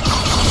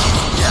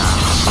 Yeah,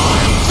 I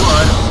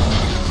would,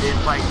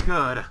 if I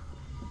could.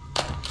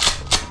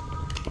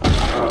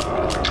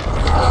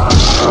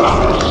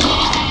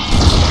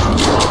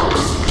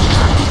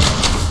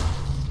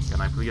 Can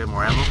I please get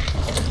more ammo?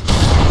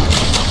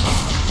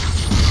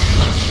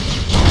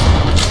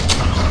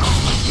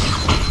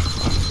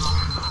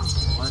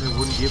 Why they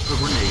wouldn't give a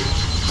grenade?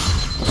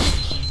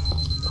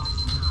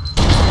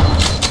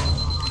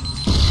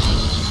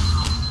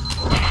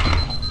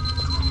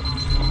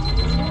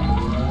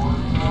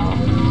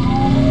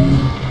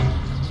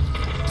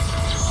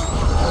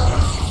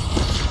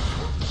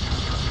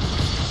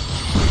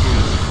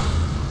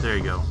 There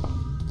you go.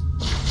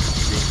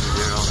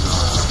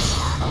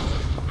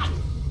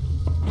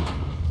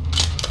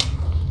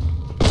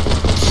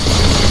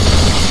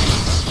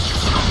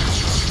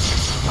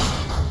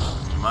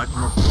 Much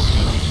more cool.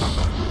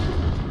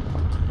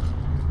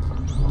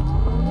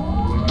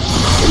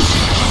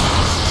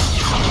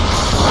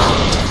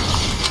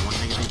 One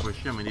thing I think for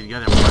sure, we need to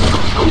get him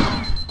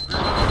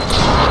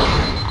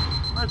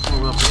much more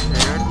well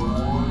prepared.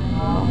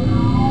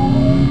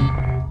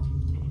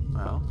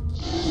 Well.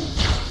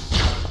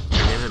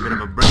 A bit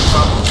of a brick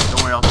problem.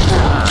 Don't worry, I'll take care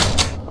of that.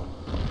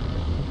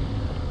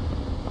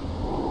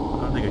 I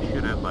don't think I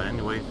should have, but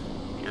anyways,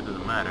 it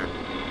doesn't matter.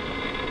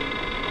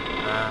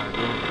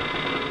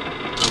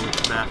 Those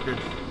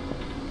bastards.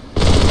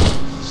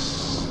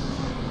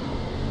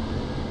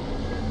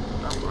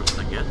 That works, I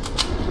guess.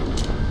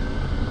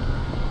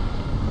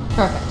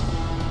 Perfect.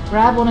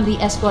 Grab one of the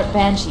escort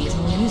banshees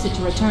and we'll use it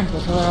to return to the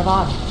Pillar of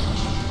Autumn.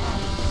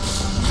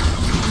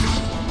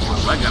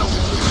 Well, I gotta do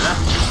that.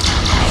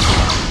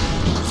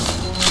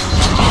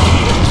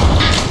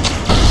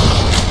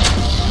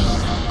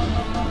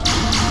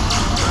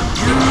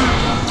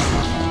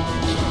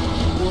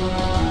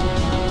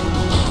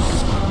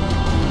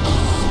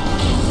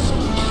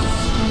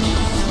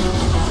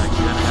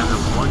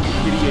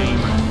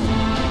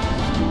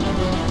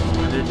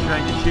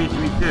 Trying to chase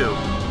me too,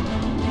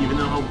 even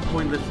though how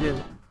pointless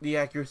the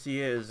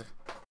accuracy is.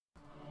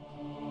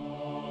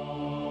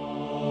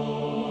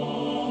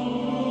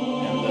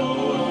 And the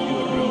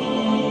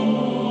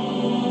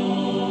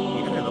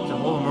even it looks a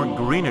whole more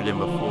greener than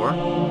before.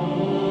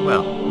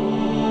 Well,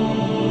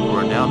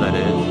 for now that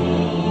is.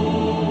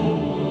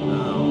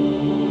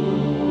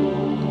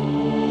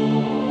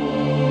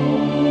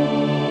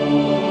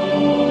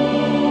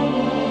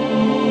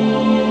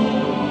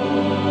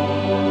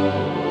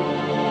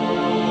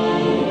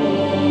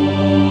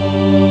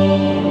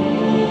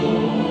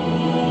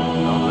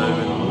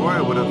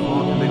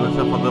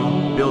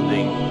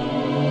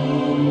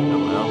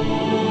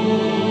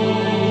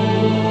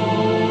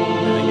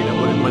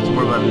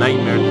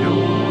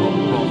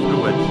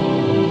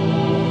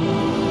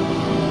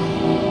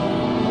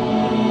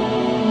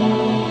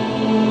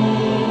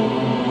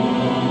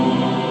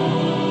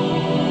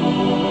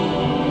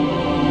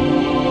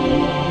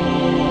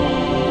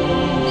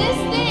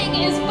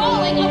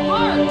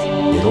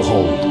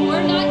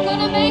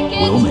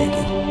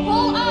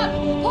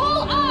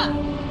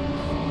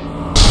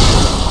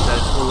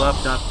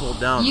 up, not pull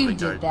down. You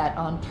did that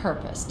on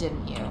purpose,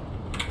 didn't you?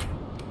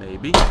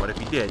 Maybe. What if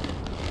he did?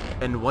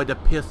 And what a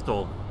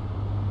pistol.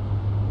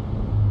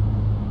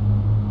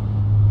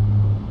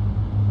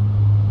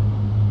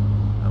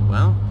 Oh,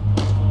 well.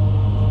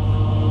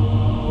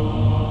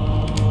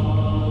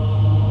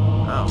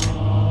 Oh.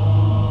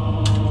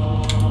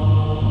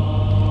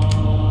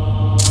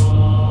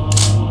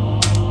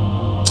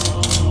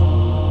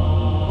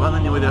 Well,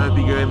 anyway, I hope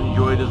you guys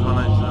enjoyed this one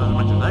as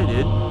much as I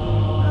did.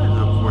 I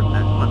look forward to the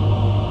next one.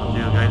 I'll see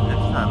you guys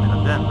next time,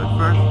 and then. But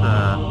first,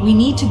 we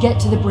need to get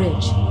to the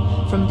bridge.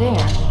 From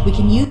there, we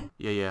can use...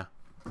 Yeah.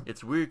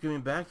 It's weird coming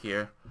back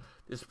here.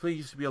 This place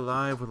used to be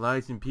alive with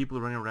lights and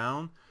people running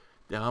around.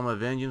 The hum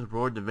of engines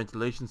roared, the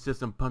ventilation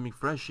system pumping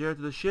fresh air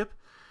to the ship.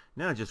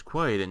 Now it's just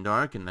quiet and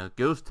dark in a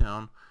ghost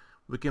town.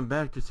 We came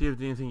back to see if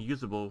there's anything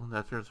usable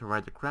that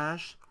survived the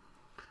crash,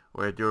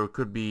 or if there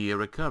could be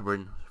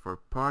recovered. For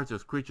parts,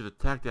 those creatures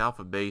attacked the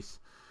Alpha base.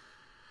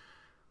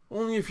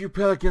 Only a few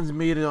pelicans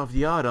made it off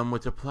the Autumn,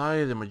 which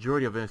supplied the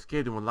majority of them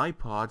escaped with light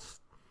pods.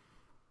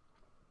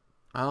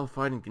 I'll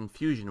fight in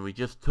confusion. We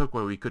just took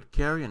what we could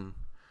carry, and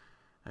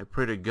I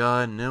pray to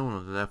God no one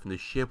was left in the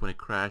ship when it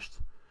crashed.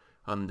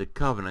 On the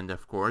Covenant,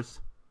 of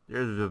course.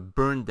 There's a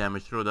burn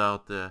damage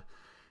throughout the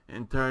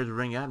entire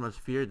ring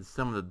atmosphere.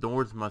 Some of the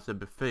doors must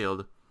have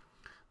failed.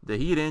 The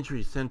heat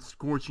entry sent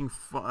scorching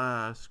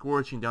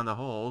down the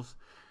halls.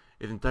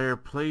 Its entire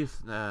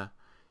place,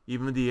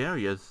 even the air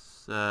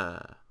is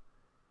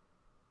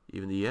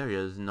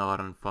not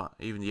on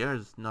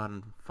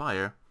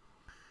fire.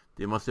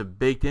 They must have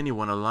baked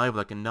anyone alive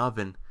like an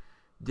oven.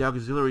 The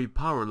auxiliary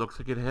power looks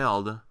like it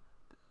held,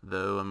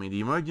 though. I mean, the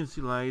emergency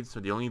lights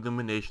are the only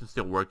illumination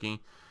still working,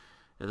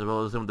 as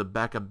well as some of the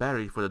backup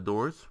batteries for the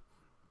doors.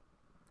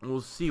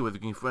 We'll see what we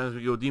can find as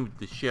we go deep into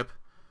the ship.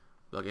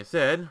 Like I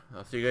said,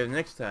 I'll see you guys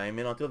next time,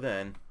 and until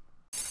then.